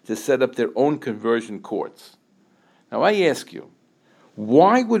rabbis to set up their own conversion courts. Now I ask you,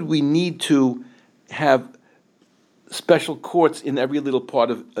 why would we need to have special courts in every little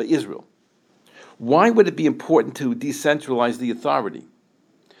part of Israel? Why would it be important to decentralize the authority?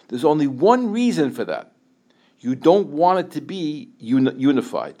 There's only one reason for that. You don't want it to be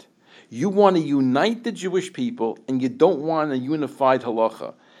unified. You want to unite the Jewish people, and you don't want a unified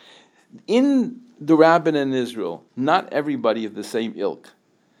halacha. In the rabbin in Israel, not everybody of the same ilk.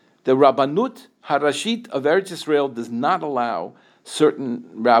 The Rabbanut Harashit of Eretz Israel does not allow certain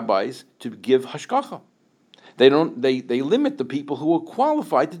rabbis to give hashgacha. They limit the people who are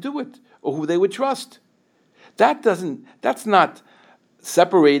qualified to do it or who they would trust. That's not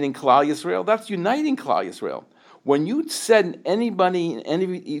separating Klal Yisrael, that's uniting Klal Yisrael. When you said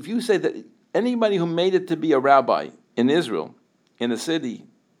if you say that anybody who made it to be a rabbi in Israel, in a city,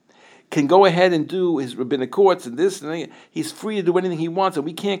 can go ahead and do his rabbinic courts and this and that, he's free to do anything he wants and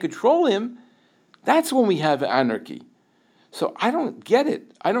we can't control him, that's when we have anarchy. So I don't get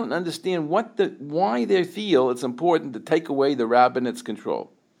it. I don't understand why they feel it's important to take away the rabbinate's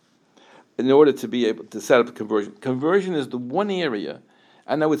control in order to be able to set up a conversion. Conversion is the one area,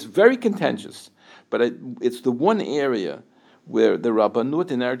 I know it's very contentious, but it's the one area where the Rabbanut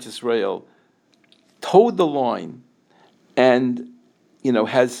in Eretz Israel towed the line and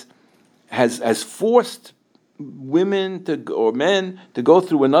has forced women or men to go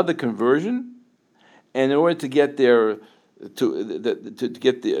through another conversion, and in order to get their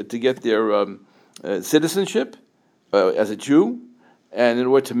citizenship as a Jew, and in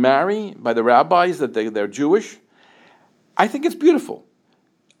order to marry by the rabbis that they're Jewish. I think it's beautiful.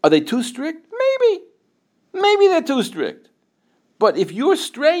 Are they too strict? Maybe they're too strict. But if you're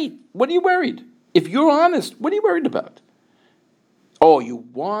straight, what are you worried? If you're honest, what are you worried about? Oh, you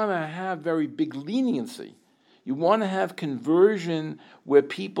want to have very big leniency. You want to have conversion where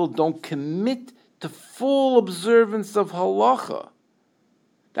people don't commit to full observance of halacha.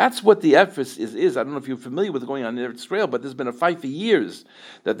 That's what the emphasis is. I don't know if you're familiar with what's going on in Israel, but there's been a fight for years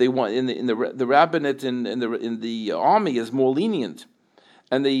that they want the rabbinate in the army is more lenient,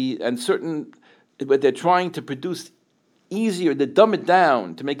 but they're trying to produce easier, to dumb it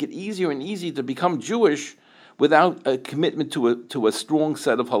down, to make it easier and easier to become Jewish without a commitment to a strong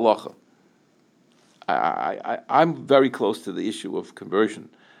set of halacha. I'm very close to the issue of conversion.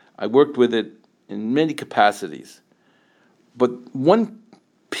 I worked with it in many capacities. But one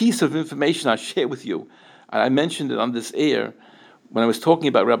piece of information I'll share with you, and I mentioned it on this air, when I was talking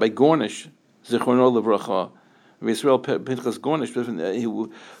about Rabbi Gornish, Zichrono Livracha, Israel Pinchas Gornish,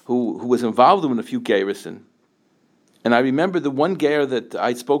 who was involved in a few Geirison. And I remember the one Geir that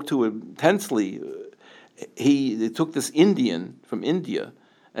I spoke to intensely, he took this Indian from India,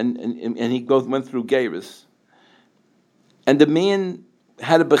 and he went through Geiris. And the man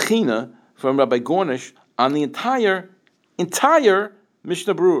had a bechina from Rabbi Gornish on the entire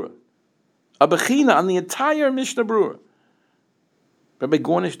Mishnah Berurah. A bechina on the entire Mishnah Berurah. Rabbi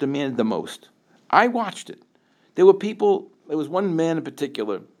Gornish demanded the most. I watched it. There was one man in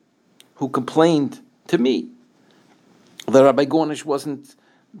particular who complained to me that Rabbi Gornish wasn't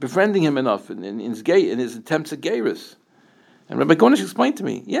befriending him enough in his attempts at Geiris. And Rabbi Gornish explained to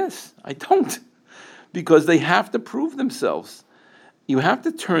me, yes, I don't. Because they have to prove themselves. You have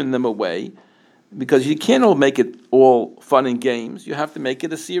to turn them away because you can't all make it all fun and games. You have to make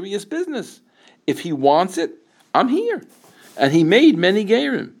it a serious business. If he wants it, I'm here. And he made many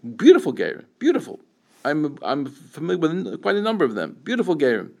Geirim, beautiful Geirim, beautiful. I'm familiar with quite a number of them, beautiful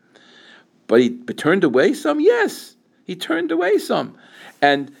Geirim. But he turned away some? Yes, he turned away some.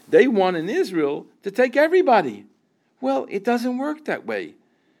 And they want in Israel to take everybody. Well, it doesn't work that way.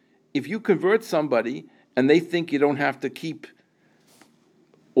 If you convert somebody and they think you don't have to keep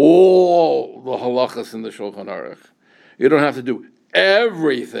all the halachas in the Shulchan Aruch, you don't have to do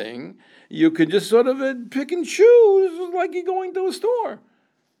everything, you can just sort of pick and choose like you're going to a store.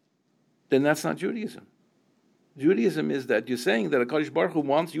 Then that's not Judaism. Judaism is that you're saying that HaKadosh Baruch Hu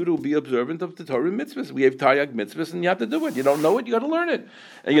wants you to be observant of the Torah mitzvahs. We have Taryag mitzvahs and you have to do it. You don't know it, you got to learn it.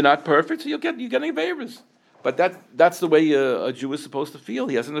 And you're not perfect, so you're getting favors. But that's the way a Jew is supposed to feel.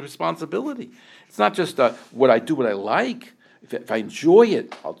 He has a responsibility. It's not just what I do, what I like. If I enjoy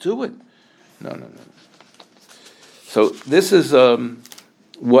it, I'll do it. No. So this is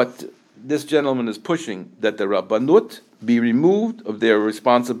what this gentleman is pushing, that the Rabbanut be removed of their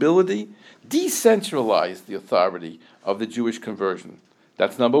responsibility, decentralize the authority of the Jewish conversion.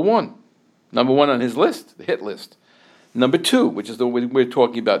 That's number one. Number one on his list, the hit list. Number two, which is the one we're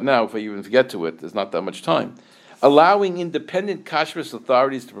talking about now, if I even get to it, there's not that much time, allowing independent kashrus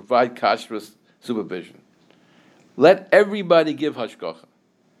authorities to provide kashrus supervision. Let everybody give hashgacha.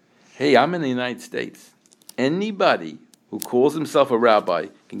 Hey, I'm in the United States. Anybody who calls himself a rabbi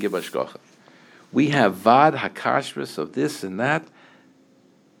can give hashgacha. We have vad hakashrus of this and that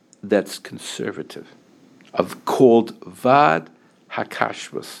that's conservative, called vad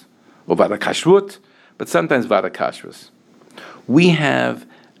hakashrus, or vad hakashrut, but sometimes vad hakashrus. We have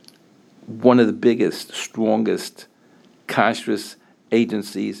one of the biggest, strongest kashrus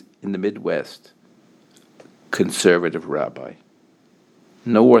agencies in the Midwest, conservative rabbi.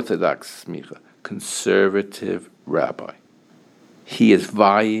 No Orthodox smicha, conservative rabbi. He is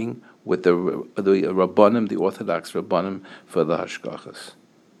vying with the Rabbanim, the Orthodox Rabbanim, for the hashgachas.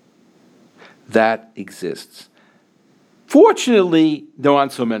 That exists. Fortunately, there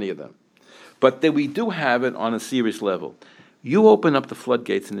aren't so many of them. But we do have it on a serious level. You open up the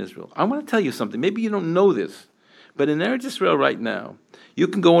floodgates in Israel. I want to tell you something. Maybe you don't know this, but in Eretz Israel right now, you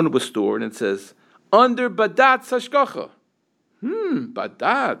can go into a store and it says, under Badatz hashgacha.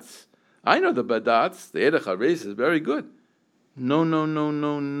 Badatz. I know the Badatz. The Erech HaReis is very good.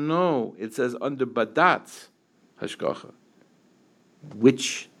 No. It says under Badatz hashgacha.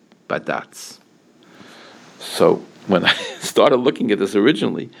 Which Badatz? So when I started looking at this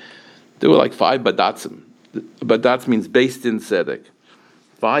originally, there were like 5 Badatzim. Badatz means based in Tzedek.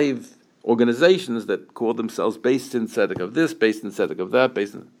 5 organizations that call themselves based in Tzedek of this, based in Tzedek of that,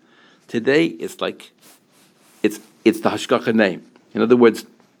 based in... Today, it's like, it's the hashgacha name. In other words,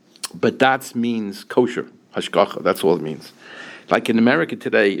 Badatz means kosher, hashgacha, that's all it means. Like in America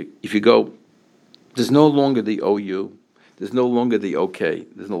today, if you go, there's no longer the OU, there's no longer the OK,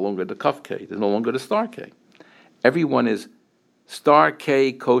 there's no longer the Kuf K, there's no longer the Star K. Everyone is Star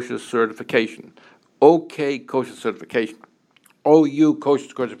K kosher certification, OK kosher certification, OU kosher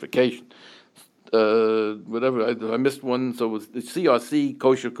certification, whatever, I missed one, so it was the CRC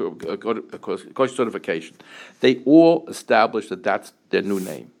kosher certification. They all established that that's their new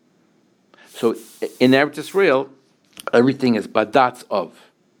name. So in Eretz Israel, everything is badatz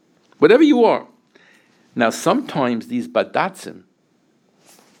of. Whatever you are. Now sometimes these badatzim,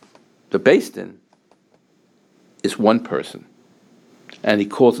 the based in, is one person. And he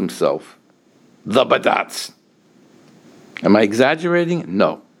calls himself the badatz. Am I exaggerating?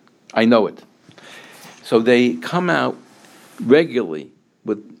 No. I know it. So they come out regularly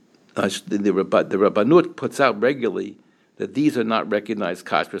with, the Rabbanut puts out regularly that these are not recognized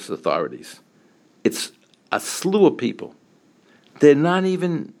kashrus authorities. It's a slew of people. They're not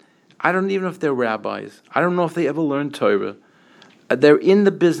even, I don't even know if they're rabbis. I don't know if they ever learned Torah. They're in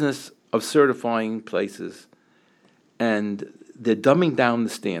the business of certifying places, and they're dumbing down the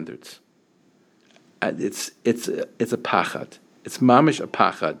standards. It's a pachad. It's mamish a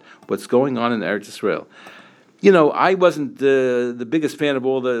pachad. What's going on in Eretz Israel? You know, I wasn't the biggest fan of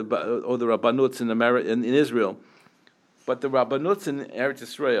all the rabbanuts in Israel, but the rabbanuts in Eretz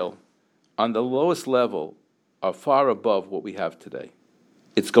Israel, on the lowest level, are far above what we have today.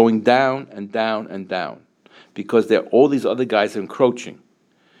 It's going down and down and down because all these other guys are encroaching.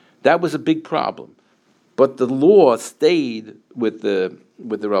 That was a big problem, but the law stayed with the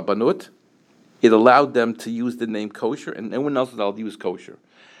rabbanut. It allowed them to use the name kosher, and everyone else was allowed to use kosher.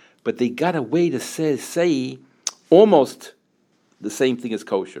 But they got a way to say almost the same thing as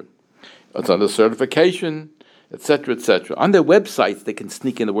kosher. It's under certification, etc., etc. On their websites, they can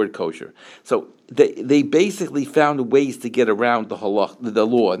sneak in the word kosher. So they basically found ways to get around the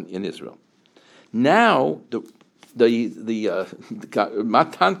law in Israel. Now the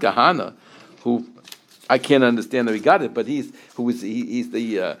Matan Kahana, who I can't understand how he got it, but he's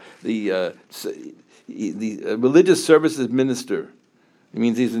the religious services minister. It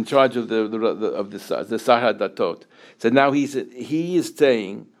means he's in charge of the Sarhat Datot. So now he is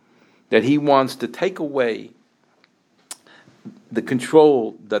saying that he wants to take away the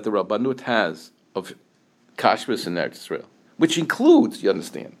control that the Rabbanut has of kashrus in Eretz Israel, which includes, you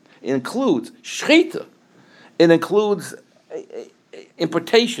understand, it includes shchita, it includes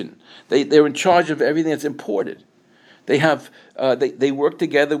importation. They're in charge of everything that's imported. They have they work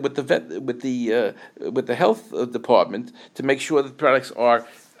together with the health department to make sure that products are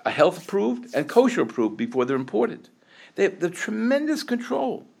health approved and kosher approved before they're imported. They have tremendous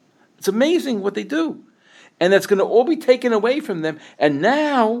control. It's amazing what they do, and that's going to all be taken away from them. And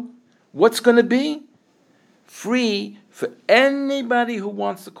now, what's going to be free for anybody who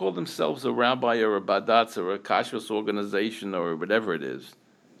wants to call themselves a rabbi or a badatz or a kashrus organization or whatever it is,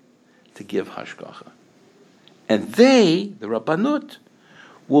 to give hashgacha. And the Rabbanut,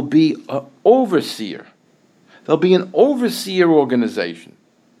 will be an overseer. They'll be an overseer organization.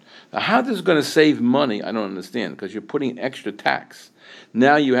 Now, how this is going to save money, I don't understand, because you're putting extra tax.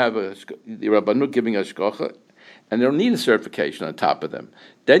 Now you have the Rabbanut giving hashgacha, and they don't need a certification on top of them.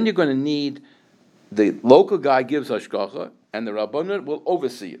 Then you're going to need the local guy gives hashgacha, and the Rabbanut will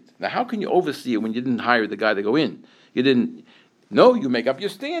oversee it. Now, how can you oversee it when you didn't hire the guy to go in? You didn't. No, you make up your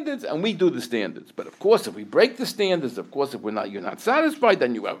standards, and we do the standards. But of course, if we break the standards, of course, if you're not satisfied,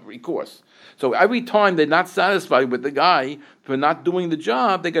 then you have recourse. So every time they're not satisfied with the guy for not doing the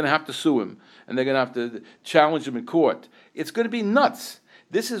job, they're going to have to sue him, and they're going to have to challenge him in court. It's going to be nuts.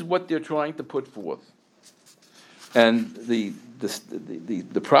 This is what they're trying to put forth. And the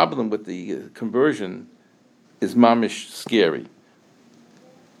problem with the conversion is mamish scary.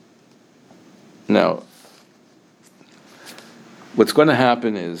 Now, what's going to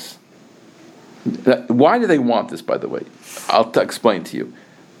happen is, why do they want this, by the way? I'll explain to you.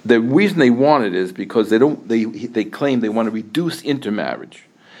 The reason they want it is because they claim they want to reduce intermarriage.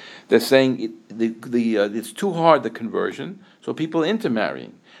 They're saying it's too hard, the conversion, so people are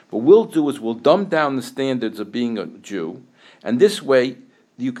intermarrying. What we'll do is we'll dumb down the standards of being a Jew, and this way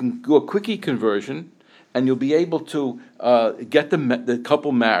you can do a quickie conversion, and you'll be able to get the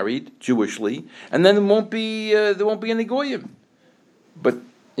couple married Jewishly, and then there won't be any goyim. But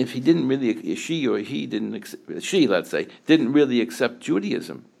if he didn't really, let's say, didn't really accept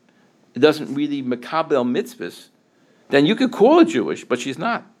Judaism, it doesn't really makabel mitzvahs, then you could call her Jewish, but she's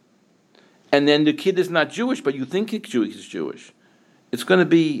not. And then the kid is not Jewish, but you think he's Jewish. It's going to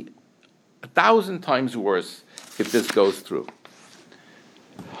be 1,000 times worse if this goes through.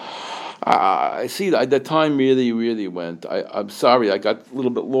 I see that the time really, really went. I'm sorry, I got a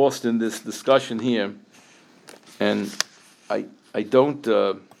little bit lost in this discussion here, and I don't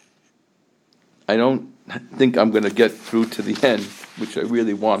think I'm going to get through to the end, which I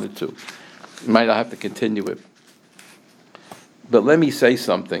really wanted to. Might have to continue it. But let me say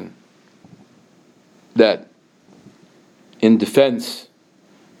something that, in defense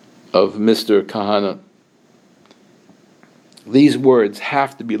of Mr. Kahana, these words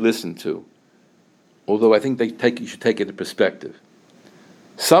have to be listened to, although I think you should take it into perspective.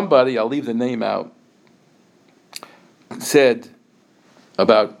 Somebody, I'll leave the name out, said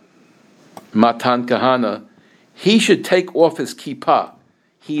about Matan Kahana, he should take off his kippah.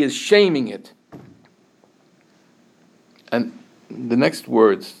 He is shaming it. And the next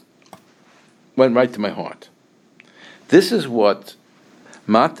words went right to my heart. This is what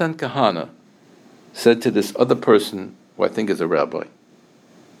Matan Kahana said to this other person, who I think is a rabbi.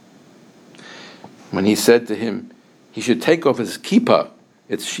 When he said to him, he should take off his kippah,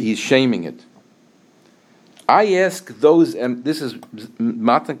 he's shaming it. I ask those, and this is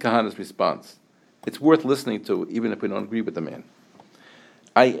Matan Kahana's response. It's worth listening to, even if we don't agree with the man.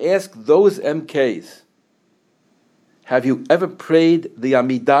 I ask those MKs, have you ever prayed the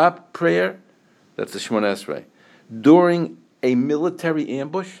Amidah prayer? That's the Shemona Esrei. During a military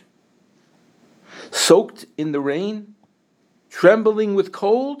ambush? Soaked in the rain? Trembling with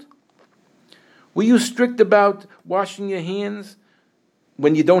cold? Were you strict about washing your hands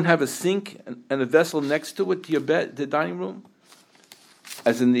when you don't have a sink and a vessel next to it, to your bed, the dining room?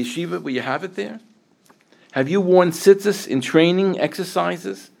 As in the yeshiva where you have it there? Have you worn tzitzis in training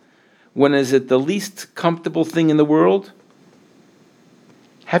exercises when is it the least comfortable thing in the world?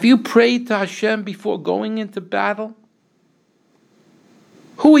 Have you prayed to Hashem before going into battle?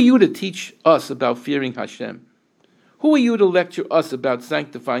 Who are you to teach us about fearing Hashem? Who are you to lecture us about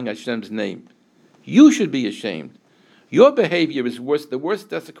sanctifying Hashem's name? You should be ashamed. Your behavior is the worst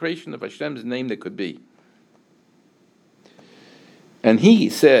desecration of Hashem's name there could be. And he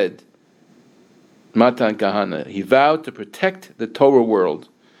said, Matan Kahana, he vowed to protect the Torah world,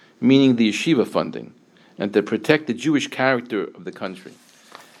 meaning the yeshiva funding, and to protect the Jewish character of the country.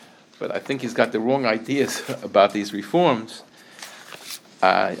 But I think he's got the wrong ideas about these reforms.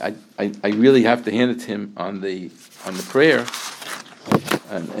 I really have to hand it to him on the prayer,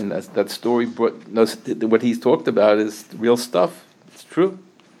 and that story what he's talked about is real stuff. It's true,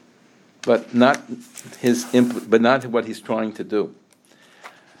 but not what he's trying to do.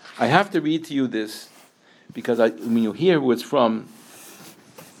 I have to read to you this because when you hear who it's from,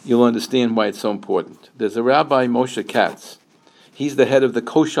 you'll understand why it's so important. There's a Rabbi Moshe Katz. He's the head of the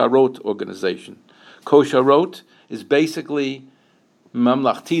Kosharot organization. Kosharot is basically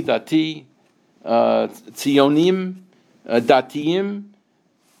Mamlachti Dati, Tzionim, Datiyim,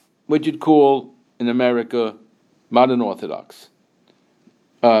 what you'd call in America modern Orthodox.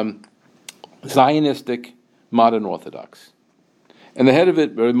 Zionistic modern Orthodox. And the head of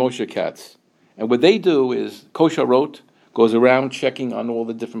it, Moshe Katz. And what they do is, Kosharot goes around checking on all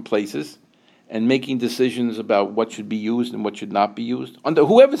the different places and making decisions about what should be used and what should not be used, under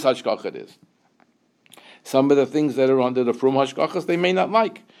whoever's hashgacha it is. Some of the things that are under the frum hashgachas they may not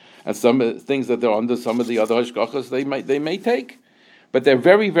like, and some of the things that are under some of the other hashgachas they may take. But they're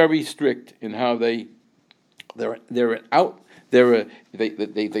very, very strict in how they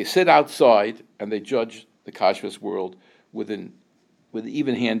sit outside and they judge the kashrus world within with an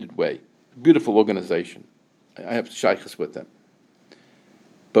even-handed way. Beautiful organization. I have shaykhs with them.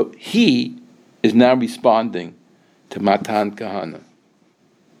 But he is now responding to Matan Kahana.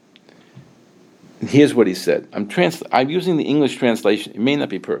 And here's what he said. I'm using the English translation. It may not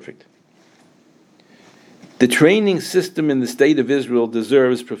be perfect. The training system in the state of Israel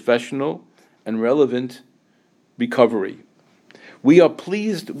deserves professional and relevant recovery. We are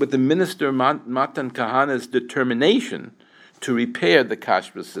pleased with the minister Matan Kahana's determination to repair the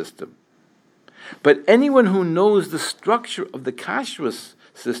kashrus system. But anyone who knows the structure of the kashrus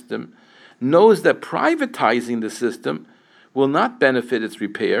system knows that privatizing the system will not benefit its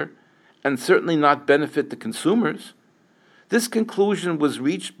repair and certainly not benefit the consumers. This conclusion was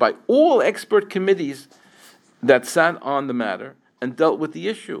reached by all expert committees that sat on the matter and dealt with the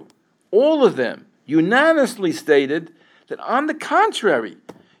issue. All of them unanimously stated that, on the contrary,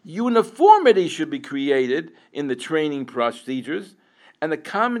 uniformity should be created in the training procedures, and a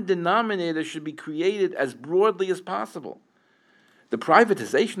common denominator should be created as broadly as possible. The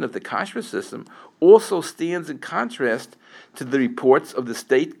privatization of the kashrus system also stands in contrast to the reports of the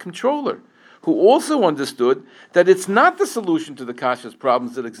state controller, who also understood that it's not the solution to the kashrus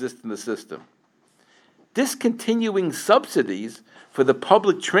problems that exist in the system. Discontinuing subsidies for the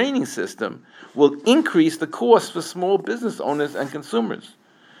public training system will increase the cost for small business owners and consumers.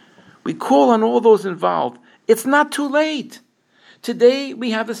 We call on all those involved. It's not too late. Today,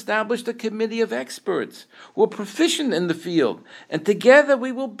 we have established a committee of experts who are proficient in the field, and together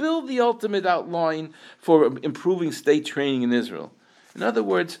we will build the ultimate outline for improving state training in Israel. In other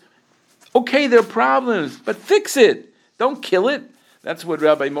words, okay, there are problems, but fix it. Don't kill it. That's what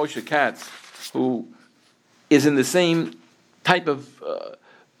Rabbi Moshe Katz, who is in the same type of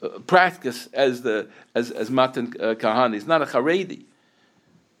practice as Matan Kahana. He's not a Haredi,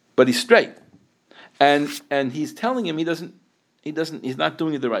 but he's straight, and he's telling him he's not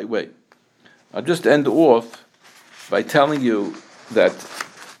doing it the right way. I'll just end off by telling you that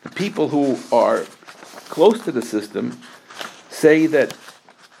the people who are close to the system say that,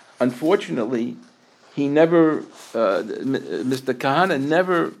 unfortunately, Mr. Kahana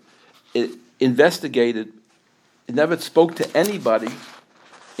never investigated, never spoke to anybody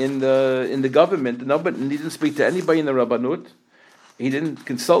in the government. Nobody, he didn't speak to anybody in the Rabbanut. He didn't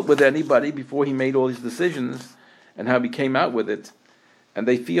consult with anybody before he made all these decisions and how he came out with it. And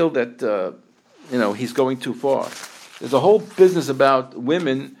they feel that he's going too far. There's a whole business about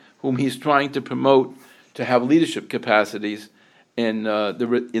women whom he's trying to promote to have leadership capacities in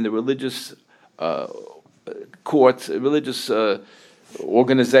the religious courts, religious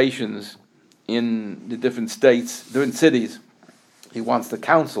organizations in the different states, different cities. He wants the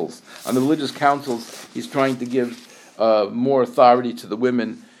councils. On the religious councils, he's trying to give more authority to the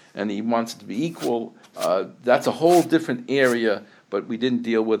women, and he wants it to be equal. That's a whole different area, but we didn't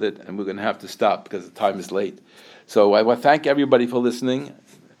deal with it, and we're going to have to stop because the time is late. So I want to thank everybody for listening,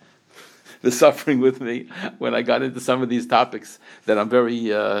 the suffering with me when I got into some of these topics that I'm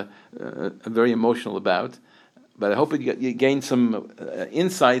very emotional about. But I hope you gain some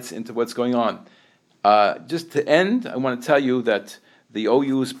insights into what's going on. Just to end, I want to tell you that the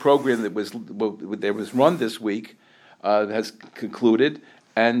OU's program that was run this week has concluded,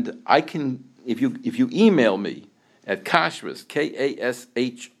 and I can, if you email me at kashrus, KASHRUS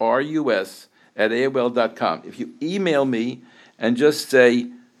 @AOL.com. If you email me and just say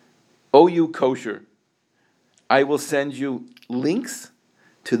OU kosher, I will send you links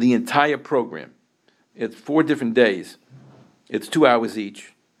to the entire program. It's 4 different days. It's 2 hours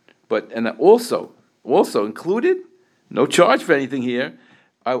each. And also included, no charge for anything here,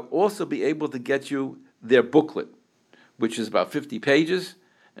 I'll also be able to get you their booklet, which is about 50 pages,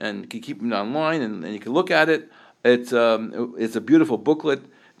 and you can keep them online and you can look at it. It's a beautiful booklet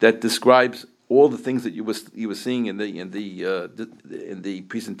that describes all the things that you were seeing in the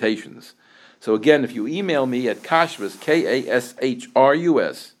presentations. So again, if you email me at kashrus,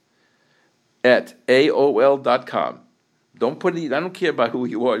 KASHRUS @AOL.com. Don't put I don't care about who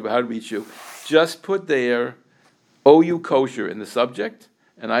you are, about how to reach you. Just put there OU kosher in the subject,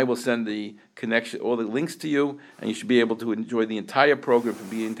 and I will send the connection, all the links to you, and you should be able to enjoy the entire program from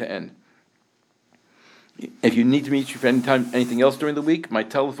beginning to end. If you need to meet you for anything else during the week, my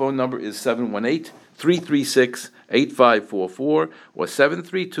telephone number is 718-336-8544 or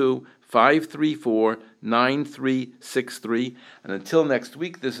 732-534-9363. And until next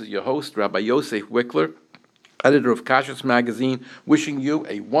week, this is your host, Rabbi Yosef Wickler, editor of Kashrus Magazine, wishing you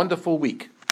a wonderful week.